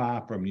people that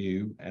buy from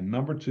you, and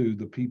number two,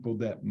 the people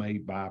that may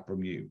buy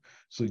from you.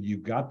 So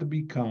you've got to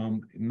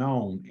become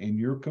known in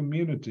your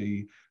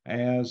community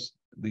as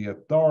the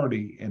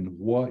authority in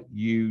what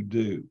you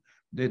do.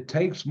 It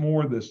takes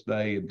more this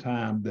day and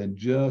time than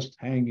just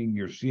hanging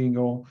your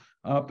shingle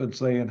up and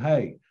saying,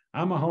 hey,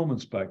 I'm a home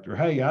inspector.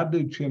 Hey, I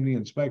do chimney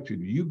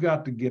inspection. You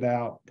got to get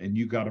out and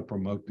you got to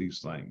promote these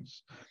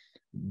things.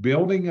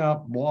 Building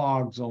up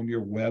blogs on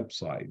your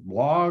website.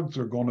 Blogs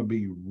are going to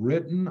be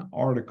written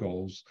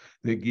articles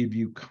that give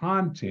you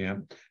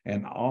content,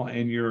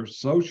 and your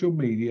social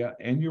media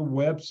and your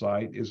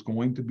website is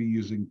going to be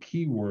using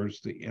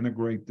keywords to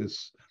integrate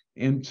this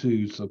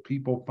into, so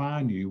people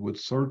find you with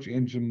search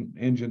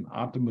engine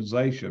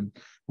optimization,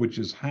 which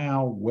is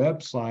how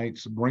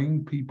websites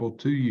bring people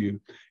to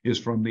you, is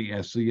from the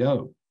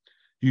SEO.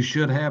 You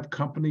should have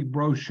company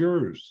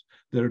brochures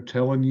that are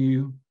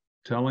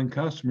telling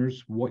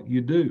customers what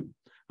you do.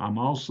 I'm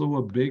also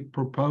a big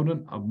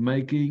proponent of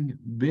making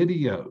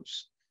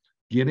videos,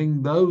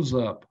 getting those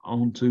up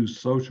onto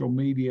social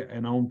media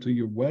and onto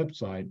your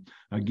website.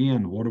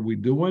 Again, what are we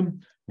doing?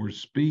 We're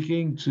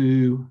speaking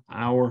to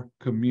our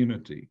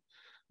community,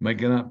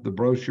 making up the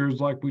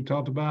brochures like we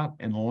talked about.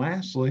 And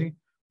lastly,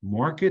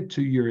 market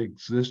to your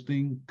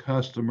existing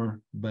customer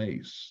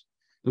base,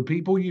 the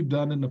people you've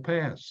done in the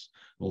past.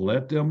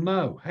 Let them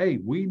know, hey,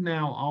 we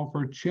now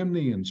offer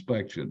chimney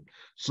inspection.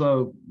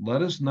 So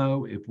let us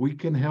know if we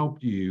can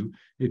help you.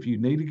 If you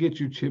need to get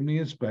your chimney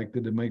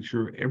inspected to make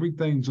sure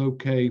everything's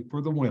okay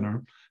for the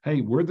winter,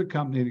 hey, we're the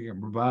company that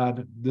can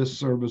provide this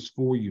service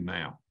for you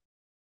now.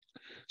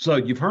 So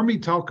you've heard me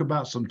talk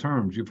about some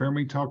terms. You've heard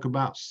me talk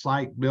about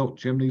site-built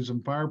chimneys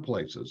and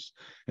fireplaces.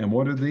 And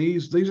what are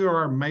these? These are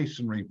our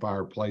masonry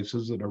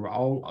fireplaces that are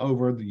all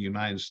over the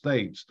United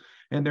States.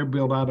 And they're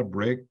built out of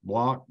brick,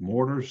 block,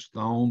 mortar,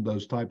 stone,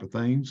 those type of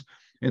things.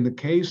 In the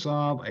case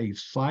of a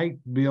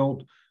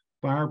site-built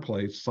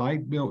fireplace,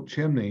 site-built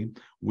chimney,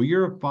 we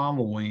are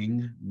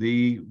following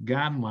the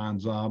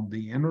guidelines of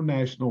the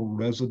International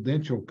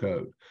Residential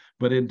Code.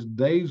 But in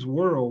today's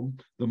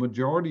world, the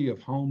majority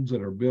of homes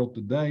that are built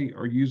today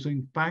are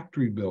using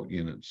factory-built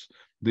units.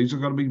 These are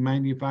going to be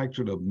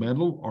manufactured of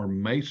metal or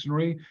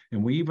masonry,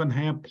 and we even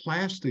have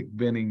plastic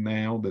venting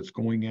now that's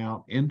going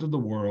out into the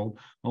world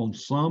on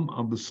some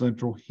of the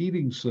central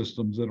heating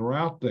systems that are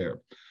out there.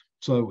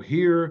 So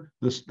here,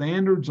 the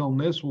standards on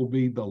this will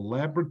be the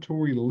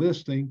laboratory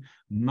listing,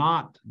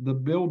 not the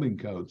building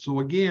code. So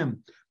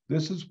again,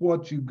 this is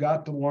what you've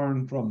got to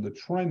learn from the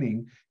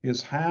training,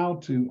 is how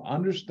to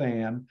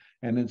understand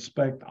and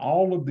inspect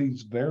all of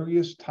these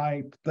various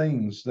type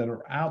things that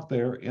are out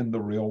there in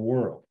the real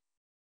world.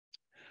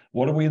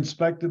 What are we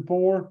inspected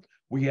for?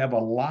 We have a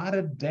lot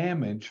of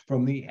damage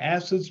from the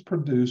acids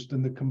produced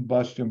in the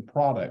combustion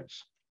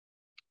products.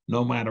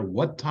 No matter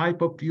what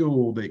type of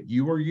fuel that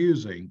you are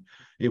using,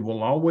 it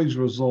will always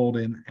result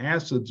in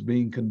acids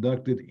being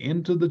conducted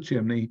into the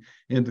chimney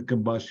in the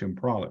combustion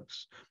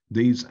products.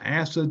 These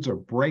acids are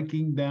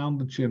breaking down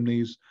the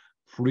chimneys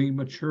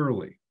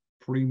prematurely.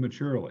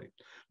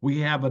 We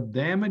have a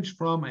damage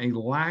from a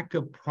lack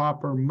of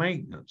proper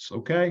maintenance,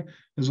 okay?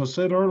 As I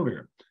said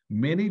earlier,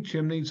 many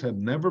chimneys have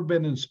never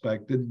been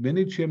inspected.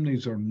 Many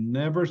chimneys are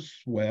never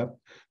swept.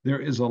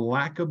 There is a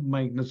lack of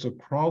maintenance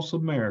across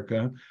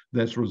America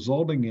that's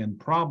resulting in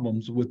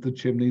problems with the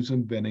chimneys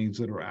and ventings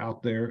that are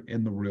out there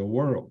in the real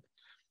world.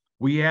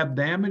 We have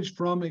damage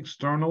from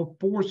external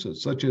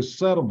forces such as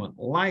settlement,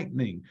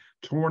 lightning,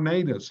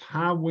 tornadoes,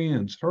 high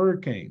winds,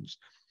 hurricanes.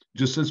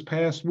 Just this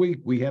past week,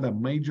 we had a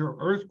major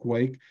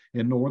earthquake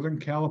in Northern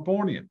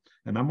California,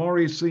 and I'm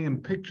already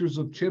seeing pictures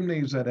of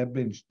chimneys that have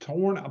been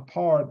torn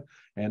apart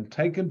and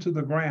taken to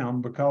the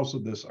ground because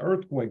of this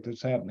earthquake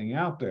that's happening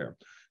out there.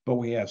 But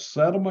we have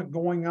settlement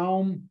going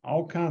on,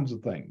 all kinds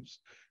of things.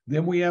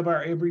 Then we have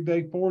our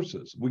everyday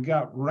forces. We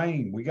got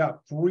rain, we got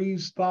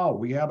freeze thaw,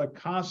 we have a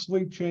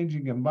constantly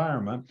changing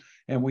environment,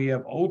 and we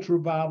have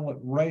ultraviolet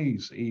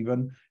rays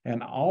even,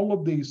 and all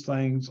of these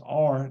things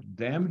are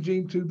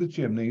damaging to the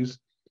chimneys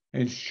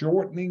and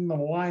shortening the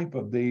life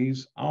of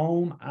these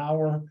on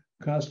our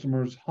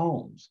customers'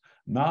 homes.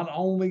 Not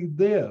only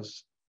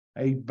this,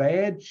 a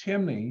bad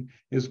chimney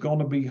is going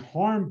to be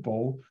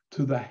harmful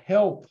to the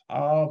health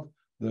of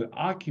the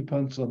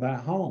occupants of that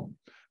home.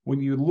 When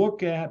you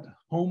look at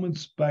home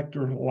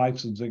inspector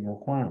licensing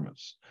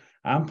requirements,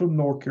 I'm from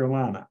North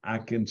Carolina. I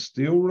can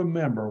still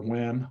remember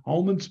when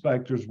home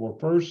inspectors were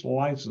first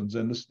licensed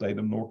in the state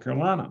of North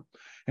Carolina.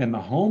 And the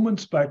home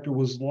inspector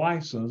was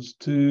licensed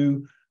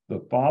to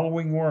the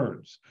following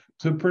words: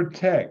 to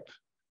protect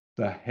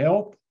the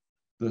health,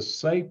 the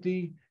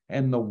safety,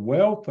 and the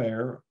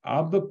welfare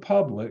of the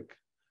public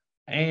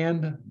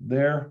and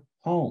their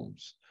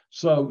homes.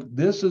 So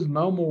this is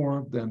no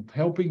more than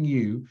helping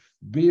you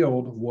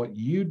build what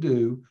you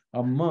do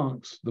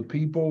amongst the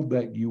people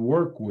that you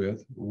work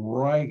with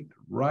right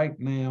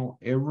now,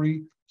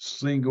 every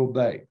single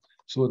day.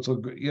 So it's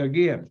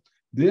again,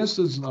 this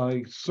is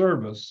a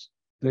service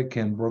that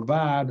can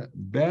provide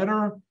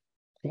better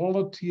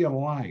quality of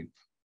life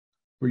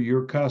for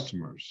your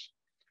customers,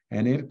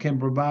 and it can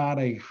provide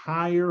a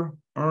higher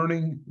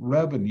earning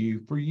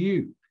revenue for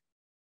you.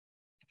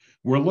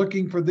 We're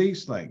looking for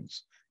these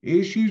things: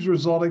 issues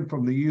resulting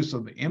from the use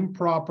of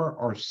improper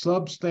or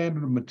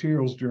substandard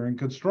materials during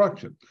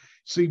construction.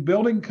 See,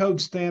 building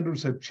code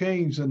standards have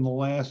changed in the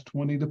last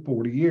 20 to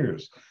 40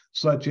 years,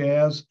 such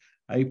as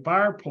a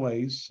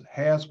fireplace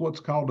has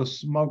what's called a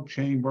smoke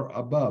chamber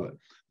above it.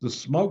 The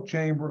smoke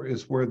chamber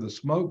is where the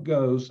smoke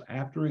goes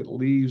after it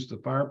leaves the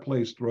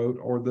fireplace throat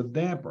or the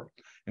damper.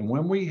 And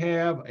when we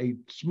have a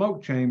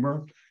smoke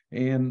chamber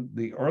in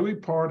the early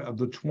part of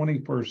the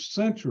 21st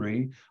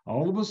century,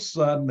 all of a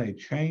sudden they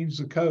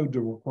changed the code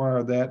to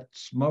require that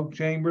smoke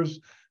chambers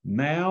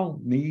now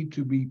need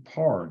to be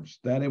parged.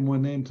 That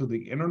went into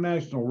the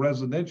International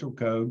Residential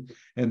Code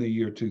in the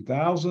year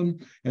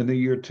 2000. In the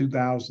year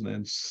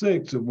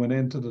 2006, it went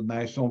into the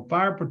National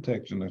Fire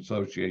Protection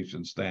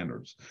Association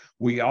standards.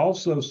 We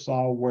also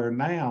saw where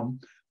now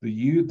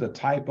the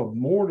type of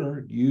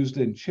mortar used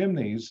in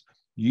chimneys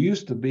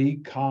used to be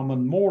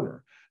common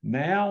mortar.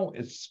 Now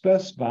it's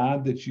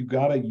specified that you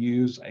got to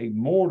use a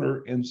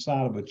mortar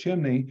inside of a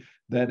chimney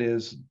that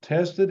is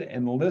tested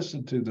and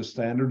listed to the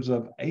standards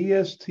of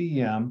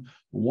ASTM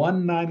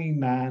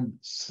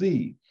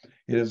 199C.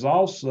 It is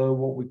also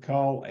what we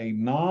call a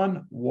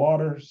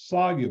non-water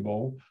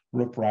soluble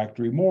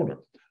refractory mortar.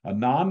 A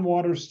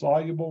non-water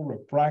soluble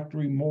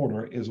refractory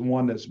mortar is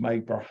one that's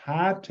made for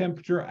high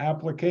temperature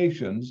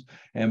applications,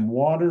 and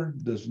water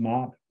does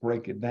not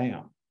break it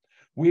down.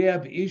 We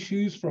have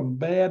issues from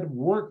bad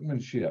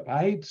workmanship.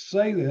 I hate to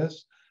say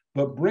this,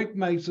 but brick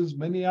masons,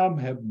 many of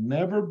them have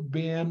never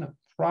been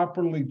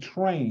properly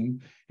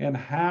trained in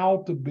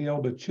how to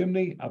build a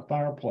chimney, a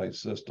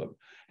fireplace system.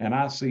 And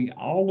I see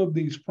all of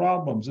these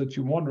problems that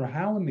you wonder,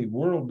 how in the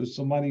world does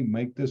somebody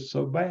make this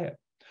so bad?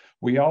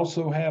 We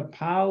also have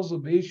piles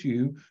of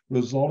issue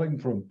resulting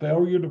from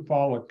failure to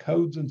follow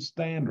codes and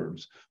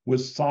standards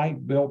with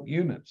site-built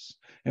units.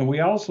 And we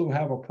also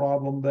have a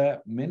problem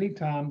that many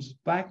times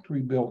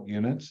factory-built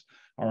units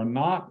are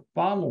not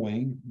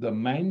following the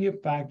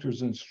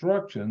manufacturer's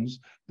instructions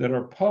that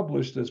are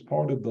published as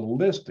part of the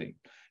listing.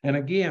 And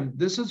again,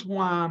 this is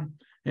why,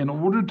 in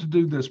order to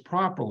do this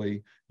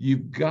properly,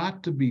 you've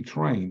got to be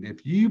trained.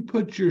 If you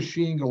put your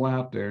shingle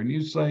out there and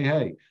you say,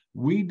 hey,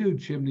 we do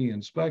chimney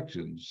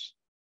inspections,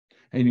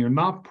 and you're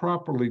not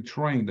properly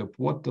trained of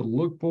what to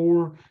look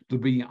for, to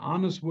be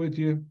honest with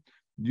you,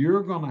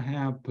 you're going to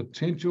have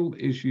potential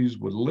issues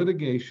with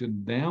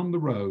litigation down the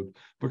road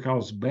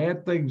because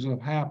bad things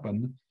have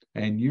happened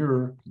and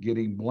you're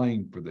getting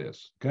blamed for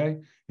this, okay?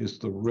 It's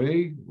the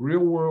real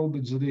world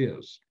as it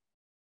is.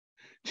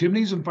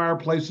 Chimneys and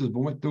fireplaces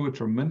went through a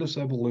tremendous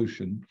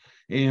evolution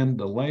in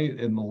the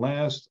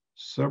last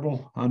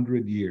several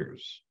hundred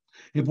years.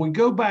 If we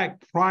go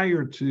back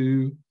prior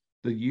to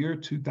the year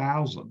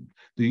 2000,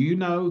 do you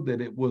know that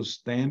it was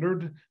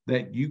standard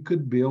that you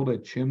could build a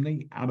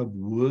chimney out of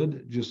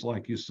wood, just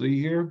like you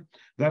see here?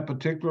 That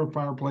particular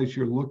fireplace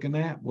you're looking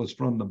at was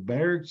from the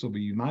barracks of a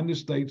United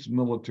States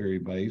military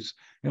base,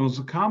 and was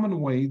a common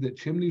way that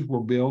chimneys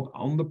were built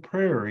on the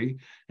prairie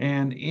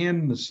and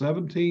in the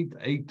 17th,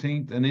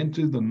 18th, and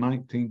into the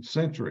 19th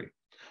century.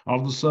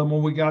 All of a sudden,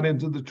 when we got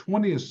into the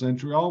 20th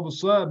century, all of a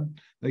sudden,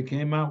 they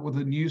came out with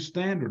a new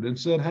standard and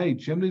said, hey,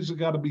 chimneys have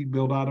got to be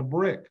built out of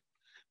brick.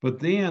 But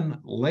then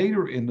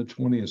later in the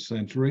 20th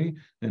century,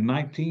 in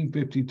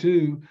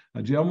 1952,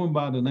 a gentleman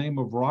by the name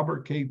of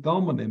Robert K.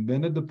 Thoman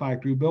invented the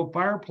factory-built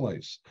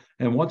fireplace.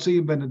 And once he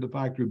invented the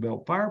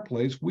factory-built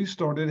fireplace, we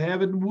started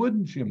having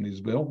wooden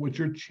chimneys built, which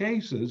are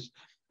chases,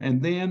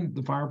 and then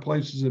the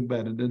fireplace is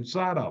embedded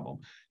inside of them.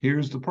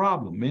 Here's the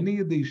problem. Many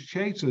of these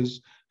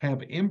chases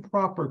have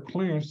improper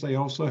clearance. They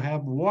also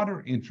have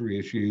water entry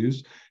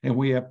issues, and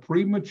we have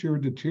premature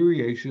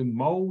deterioration,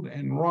 mold,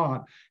 and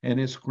rot, and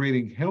it's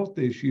creating health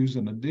issues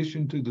in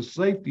addition to the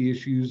safety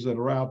issues that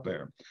are out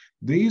there.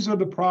 These are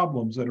the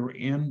problems that are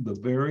in the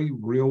very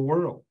real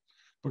world,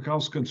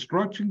 because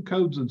construction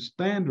codes and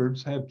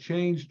standards have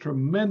changed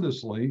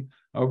tremendously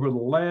over the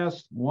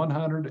last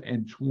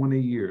 120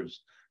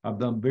 years. I've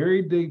done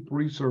very deep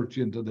research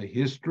into the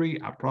history.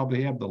 I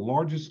probably have the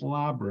largest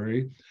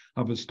library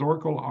of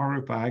historical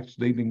artifacts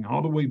dating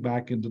all the way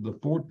back into the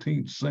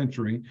 14th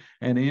century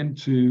and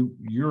into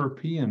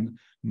European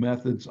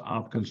methods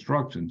of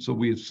construction. So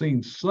we have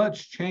seen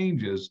such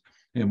changes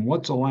in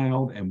what's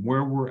allowed and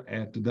where we're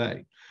at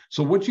today.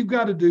 So what you've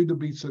got to do to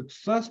be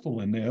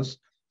successful in this,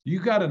 you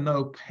got to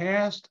know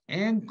past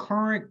and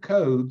current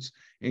codes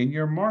in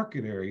your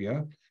market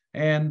area,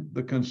 and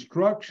the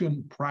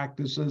construction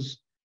practices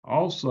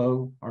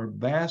also are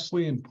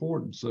vastly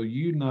important, so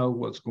you know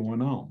what's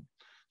going on.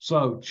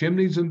 So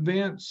chimneys and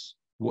vents,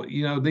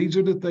 These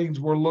are the things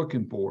we're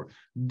looking for.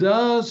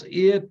 Does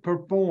it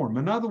perform?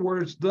 In other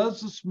words,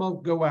 does the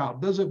smoke go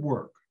out? Does it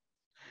work?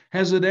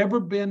 Has it ever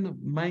been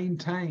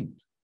maintained?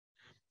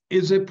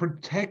 Is it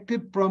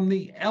protected from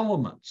the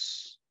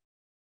elements?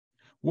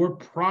 Were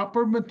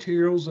proper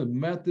materials and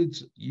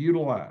methods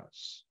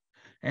utilized?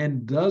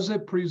 And does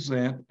it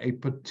present a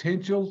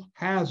potential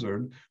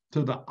hazard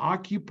to the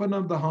occupant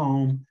of the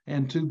home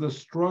and to the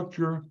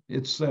structure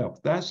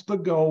itself? That's the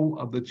goal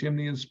of the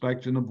chimney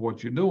inspection of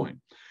what you're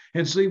doing.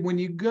 And see, when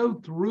you go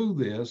through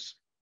this,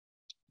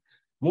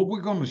 what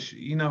we're going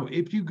to,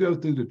 if you go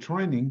through the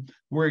training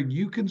where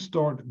you can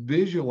start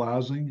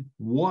visualizing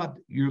what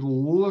you're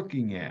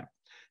looking at.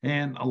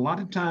 And a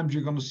lot of times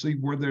you're going to see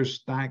where there's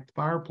stacked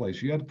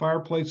fireplace. You have a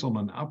fireplace on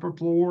an upper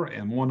floor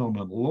and one on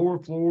a lower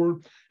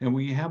floor. And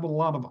we have a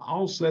lot of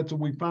offsets,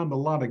 and we find a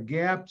lot of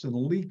gaps and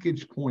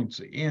leakage points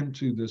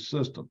into the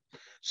system.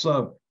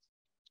 So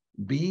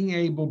being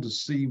able to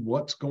see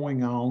what's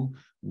going on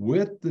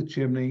with the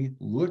chimney,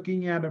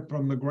 looking at it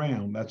from the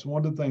ground, that's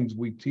one of the things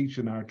we teach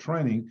in our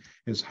training,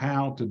 is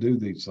how to do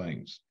these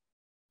things.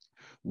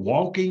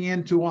 Walking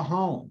into a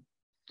home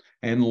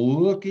and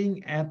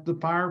looking at the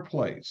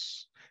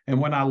fireplace. And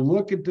when I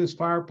look at this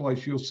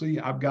fireplace, you'll see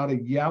I've got a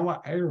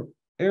yellow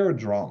arrow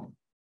drawn.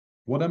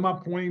 What am I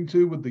pointing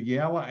to with the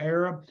yellow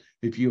arrow?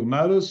 If you'll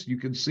notice, you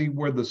can see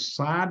where the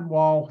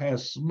sidewall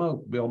has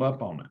smoke built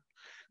up on it.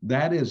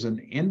 That is an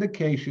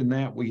indication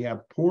that we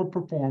have poor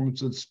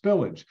performance and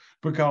spillage,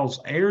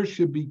 because air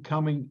should be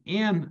coming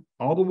in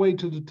all the way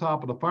to the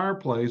top of the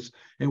fireplace,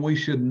 and we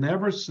should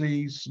never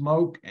see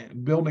smoke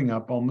building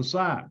up on the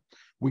side.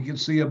 We can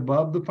see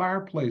above the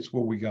fireplace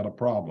where we got a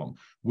problem.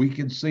 We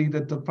can see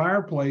that the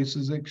fireplace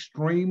is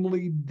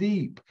extremely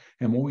deep.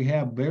 And when we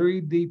have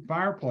very deep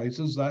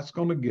fireplaces, that's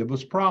going to give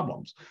us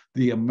problems.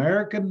 The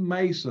American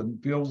mason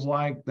feels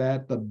like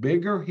that the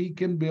bigger he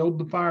can build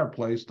the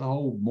fireplace to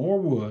hold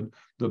more wood,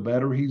 the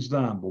better he's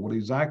done. But what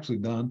he's actually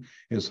done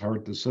is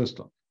hurt the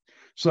system.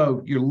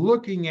 So you're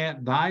looking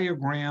at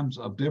diagrams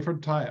of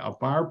different types of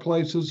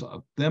fireplaces,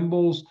 of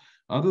thimbles,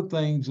 other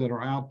things that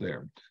are out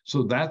there.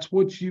 So that's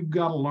what you've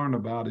got to learn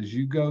about as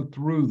you go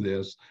through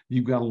this.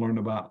 You've got to learn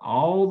about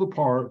all the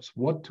parts,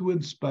 what to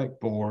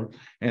inspect for,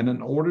 and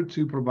in order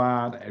to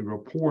provide a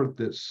report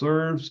that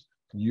serves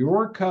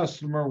your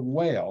customer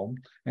well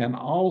and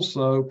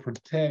also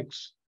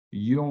protects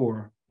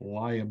your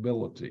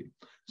liability.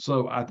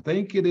 So I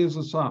think it is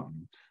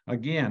something.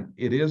 Again,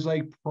 it is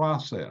a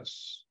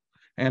process.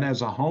 And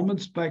as a home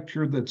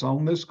inspector that's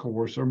on this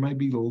course, or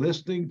maybe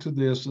listening to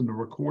this in the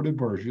recorded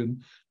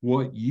version,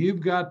 what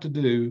you've got to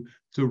do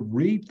to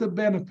reap the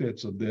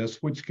benefits of this,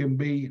 which can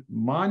be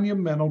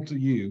monumental to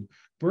you,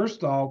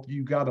 first off,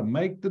 you've got to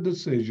make the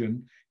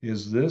decision,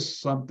 is this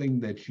something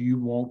that you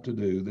want to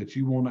do, that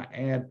you want to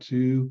add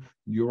to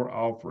your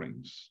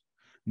offerings?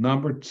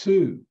 Number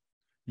two,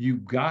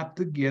 you've got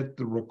to get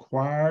the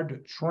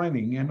required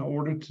training in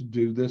order to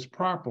do this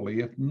properly.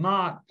 If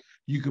not,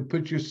 you could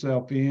put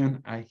yourself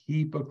in a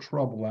heap of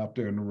trouble out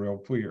there in the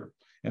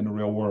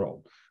real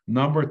world.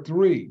 Number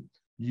three,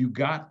 you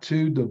got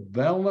to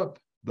develop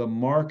the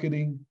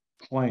marketing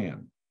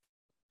plan.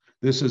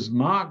 This is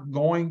not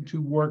going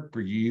to work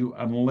for you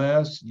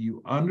unless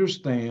you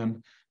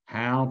understand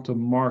how to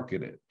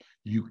market it.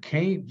 You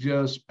can't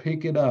just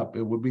pick it up.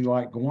 It would be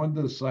like going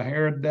to the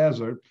Sahara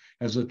Desert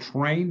as a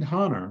trained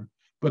hunter,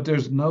 but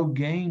there's no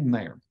game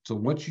there. So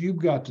what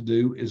you've got to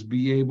do is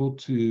be able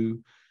to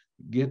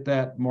get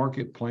that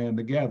market plan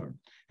together.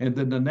 And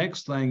then the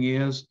next thing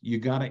is you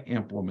got to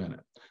implement it.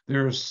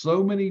 There are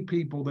so many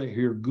people that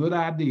hear good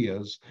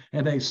ideas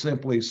and they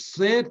simply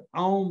sit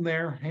on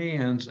their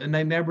hands and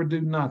they never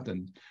do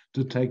nothing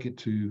to take it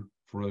to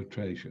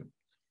fruition.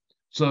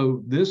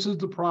 So this is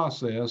the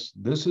process.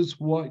 This is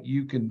what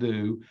you can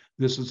do.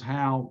 This is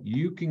how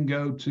you can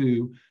go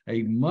to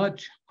a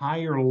much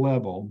higher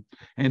level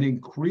and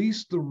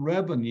increase the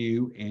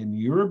revenue in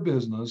your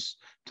business,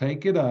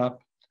 take it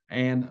up,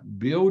 and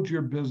build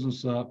your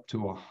business up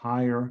to a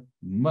higher,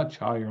 much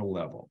higher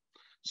level.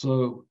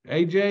 So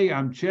AJ,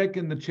 I'm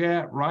checking the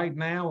chat right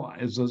now.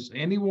 Does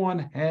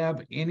anyone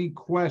have any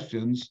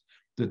questions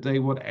that they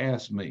would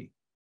ask me?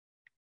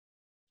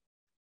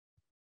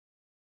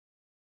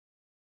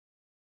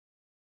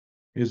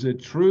 Is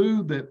it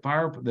true that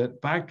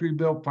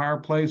factory-built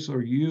fireplaces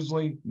are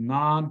usually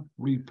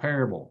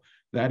non-repairable?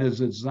 That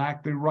is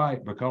exactly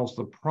right, because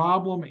the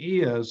problem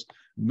is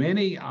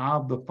many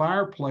of the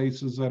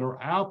fireplaces that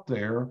are out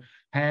there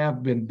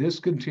have been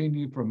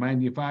discontinued from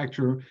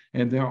manufacture,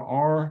 and there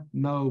are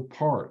no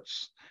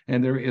parts,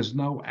 and there is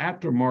no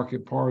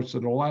aftermarket parts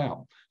that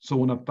allow. So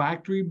when a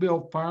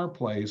factory-built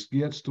fireplace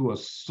gets to a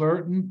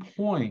certain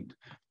point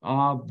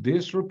of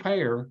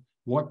disrepair,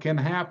 what can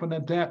happen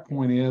at that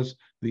point is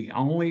the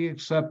only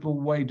acceptable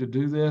way to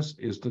do this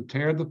is to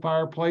tear the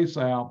fireplace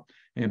out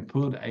and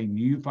put a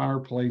new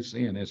fireplace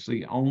in. It's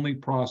the only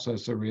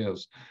process there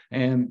is.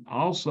 And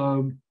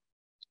also,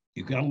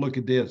 you've got to look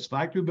at this.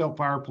 Factory-built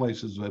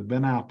fireplaces have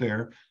been out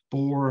there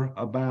for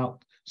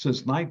about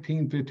since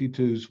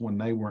 1952 when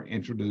they were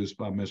introduced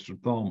by Mr.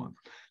 Thulman.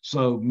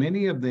 So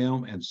many of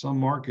them in some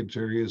market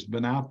areas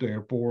been out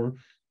there for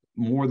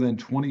more than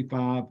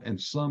 25 and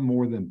some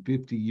more than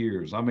 50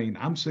 years. I mean,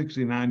 I'm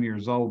 69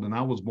 years old and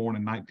I was born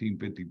in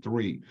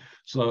 1953.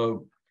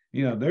 So,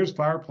 you know, there's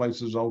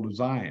fireplaces as old as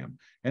I am,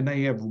 and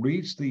they have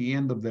reached the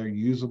end of their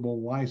usable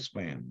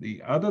lifespan.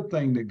 The other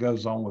thing that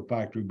goes on with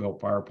factory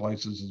built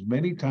fireplaces is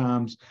many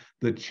times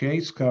the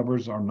chase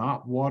covers are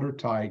not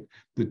watertight.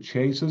 The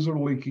chases are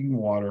leaking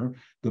water.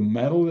 The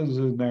metal is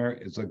in there.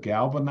 It's a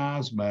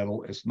galvanized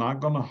metal. It's not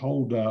going to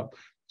hold up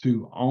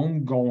to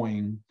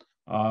ongoing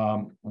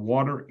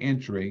water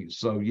entry.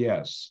 So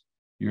yes,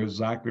 you're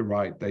exactly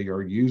right. They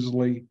are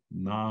usually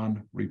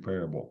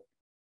non-repairable.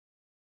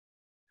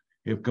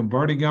 If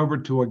converting over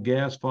to a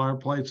gas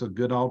fireplace, a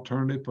good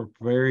alternative for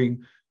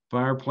preparing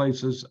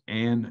fireplaces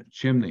and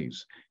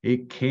chimneys,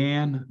 it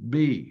can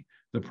be.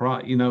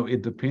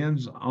 It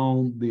depends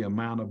on the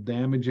amount of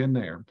damage in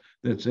there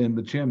that's in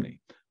the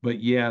chimney.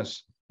 But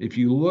yes, if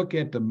you look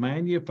at the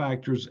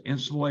manufacturer's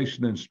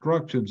installation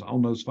instructions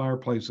on those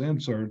fireplace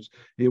inserts,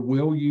 it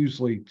will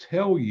usually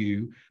tell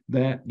you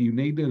that you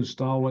need to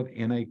install it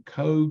in a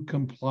code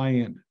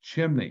compliant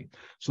chimney.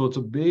 So it's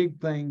a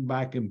big thing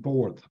back and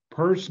forth.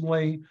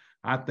 Personally,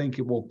 I think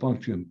it will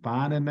function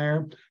fine in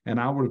there, and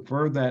I would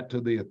refer that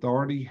to the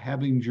authority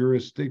having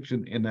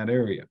jurisdiction in that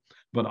area.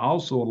 But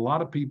also, a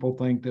lot of people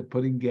think that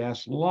putting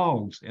gas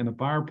logs in a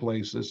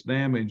fireplace that's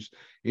damaged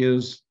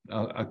is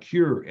a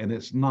cure, and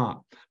it's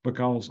not,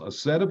 because a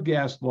set of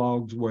gas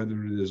logs,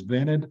 whether it is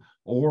vented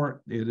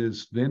or it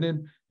is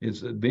vented, it's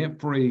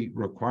vent-free,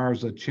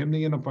 requires a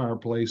chimney and a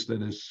fireplace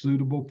that is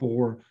suitable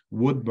for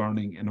wood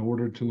burning in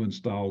order to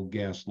install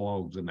gas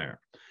logs in there.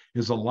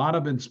 Is a lot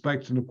of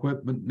inspection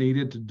equipment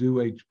needed to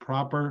do a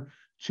proper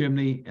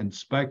chimney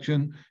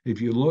inspection.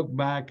 If you look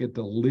back at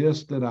the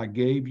list that I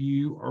gave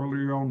you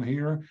earlier on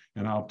here,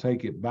 and I'll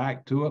take it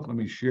back to it. Let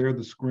me share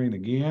the screen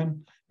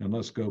again, and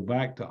let's go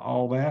back to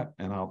all that,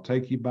 and I'll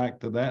take you back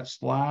to that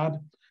slide.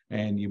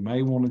 And you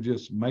may want to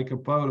just make a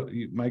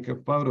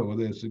photo of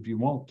this if you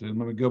want to. Let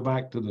me go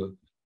back to the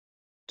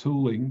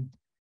tooling.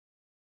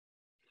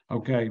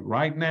 Okay,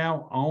 right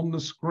now on the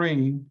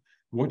screen,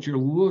 what you're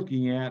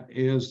looking at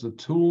is the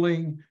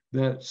tooling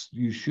that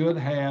you should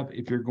have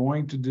if you're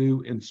going to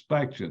do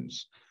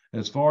inspections.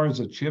 As far as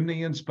a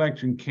chimney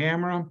inspection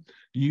camera,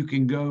 you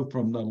can go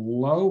from the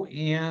low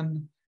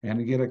end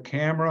and get a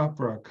camera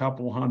for a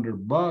couple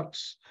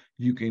 $100.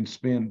 You can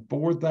spend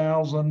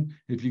 $4,000.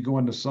 If you go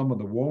into some of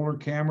the Wohler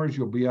cameras,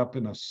 you'll be up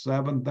in a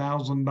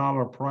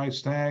 $7,000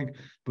 price tag.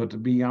 But to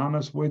be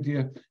honest with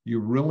you, you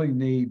really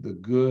need the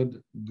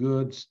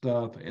good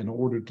stuff in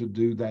order to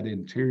do that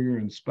interior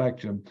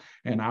inspection.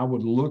 And I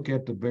would look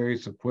at the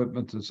various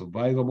equipment that's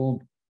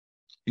available.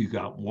 You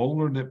got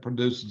Wohler that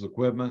produces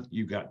equipment.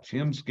 You got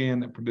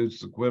ChimScan that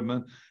produces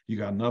equipment. You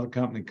got another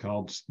company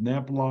called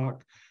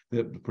Snaplock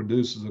that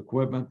produces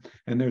equipment.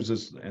 And there's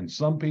this, and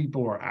some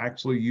people are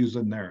actually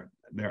using their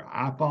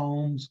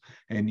iPhones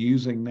and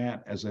using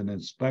that as an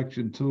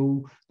inspection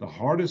tool. The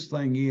hardest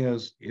thing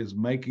is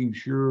making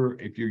sure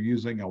if you're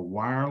using a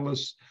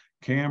wireless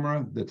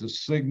camera that the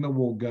signal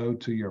will go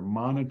to your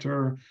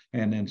monitor,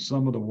 and in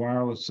some of the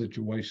wireless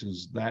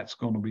situations that's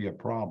going to be a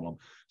problem.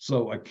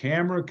 So a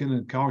camera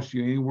can cost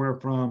you anywhere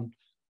from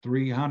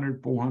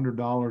 $300,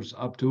 $400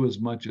 up to as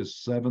much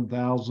as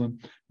 $7,000.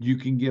 You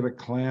can get a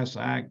Class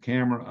Act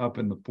camera up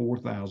in the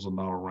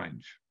 $4,000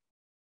 range.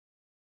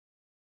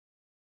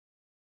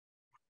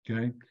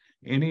 Okay.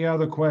 Any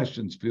other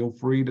questions? Feel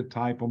free to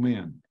type them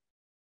in.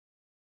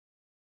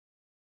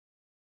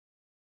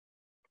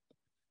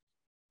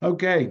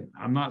 Okay,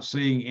 I'm not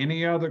seeing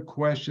any other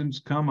questions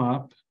come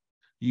up.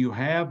 You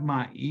have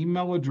my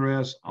email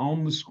address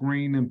on the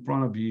screen in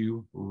front of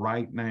you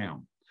right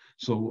now.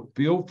 So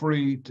feel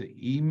free to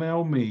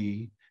email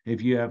me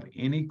if you have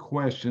any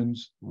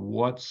questions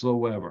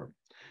whatsoever.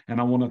 And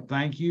I want to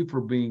thank you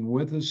for being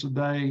with us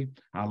today.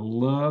 I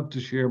love to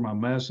share my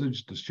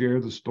message, to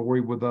share the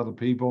story with other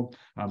people.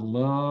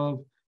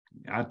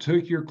 I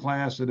took your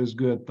class. It is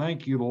good.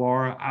 Thank you,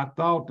 Laura. I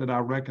thought that I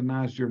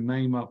recognized your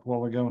name up a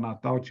while ago, and I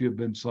thought you had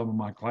been some of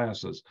my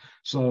classes.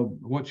 So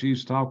what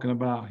she's talking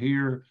about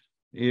here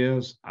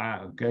is,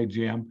 okay,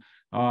 Jim,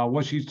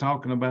 what she's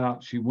talking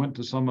about, she went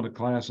to some of the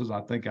classes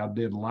I think I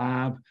did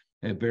live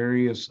at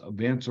various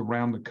events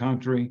around the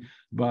country,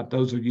 but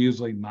those are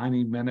usually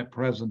 90-minute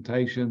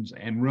presentations,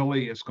 and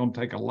really it's going to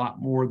take a lot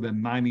more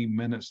than 90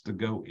 minutes to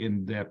go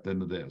in depth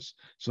into this.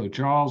 So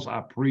Charles, I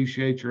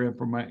appreciate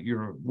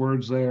your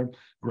words there.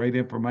 Great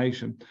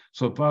information.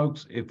 So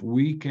folks, if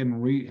we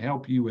can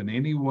help you in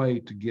any way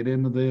to get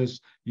into this,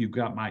 you've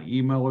got my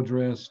email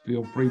address.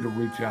 Feel free to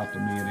reach out to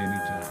me at any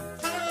time.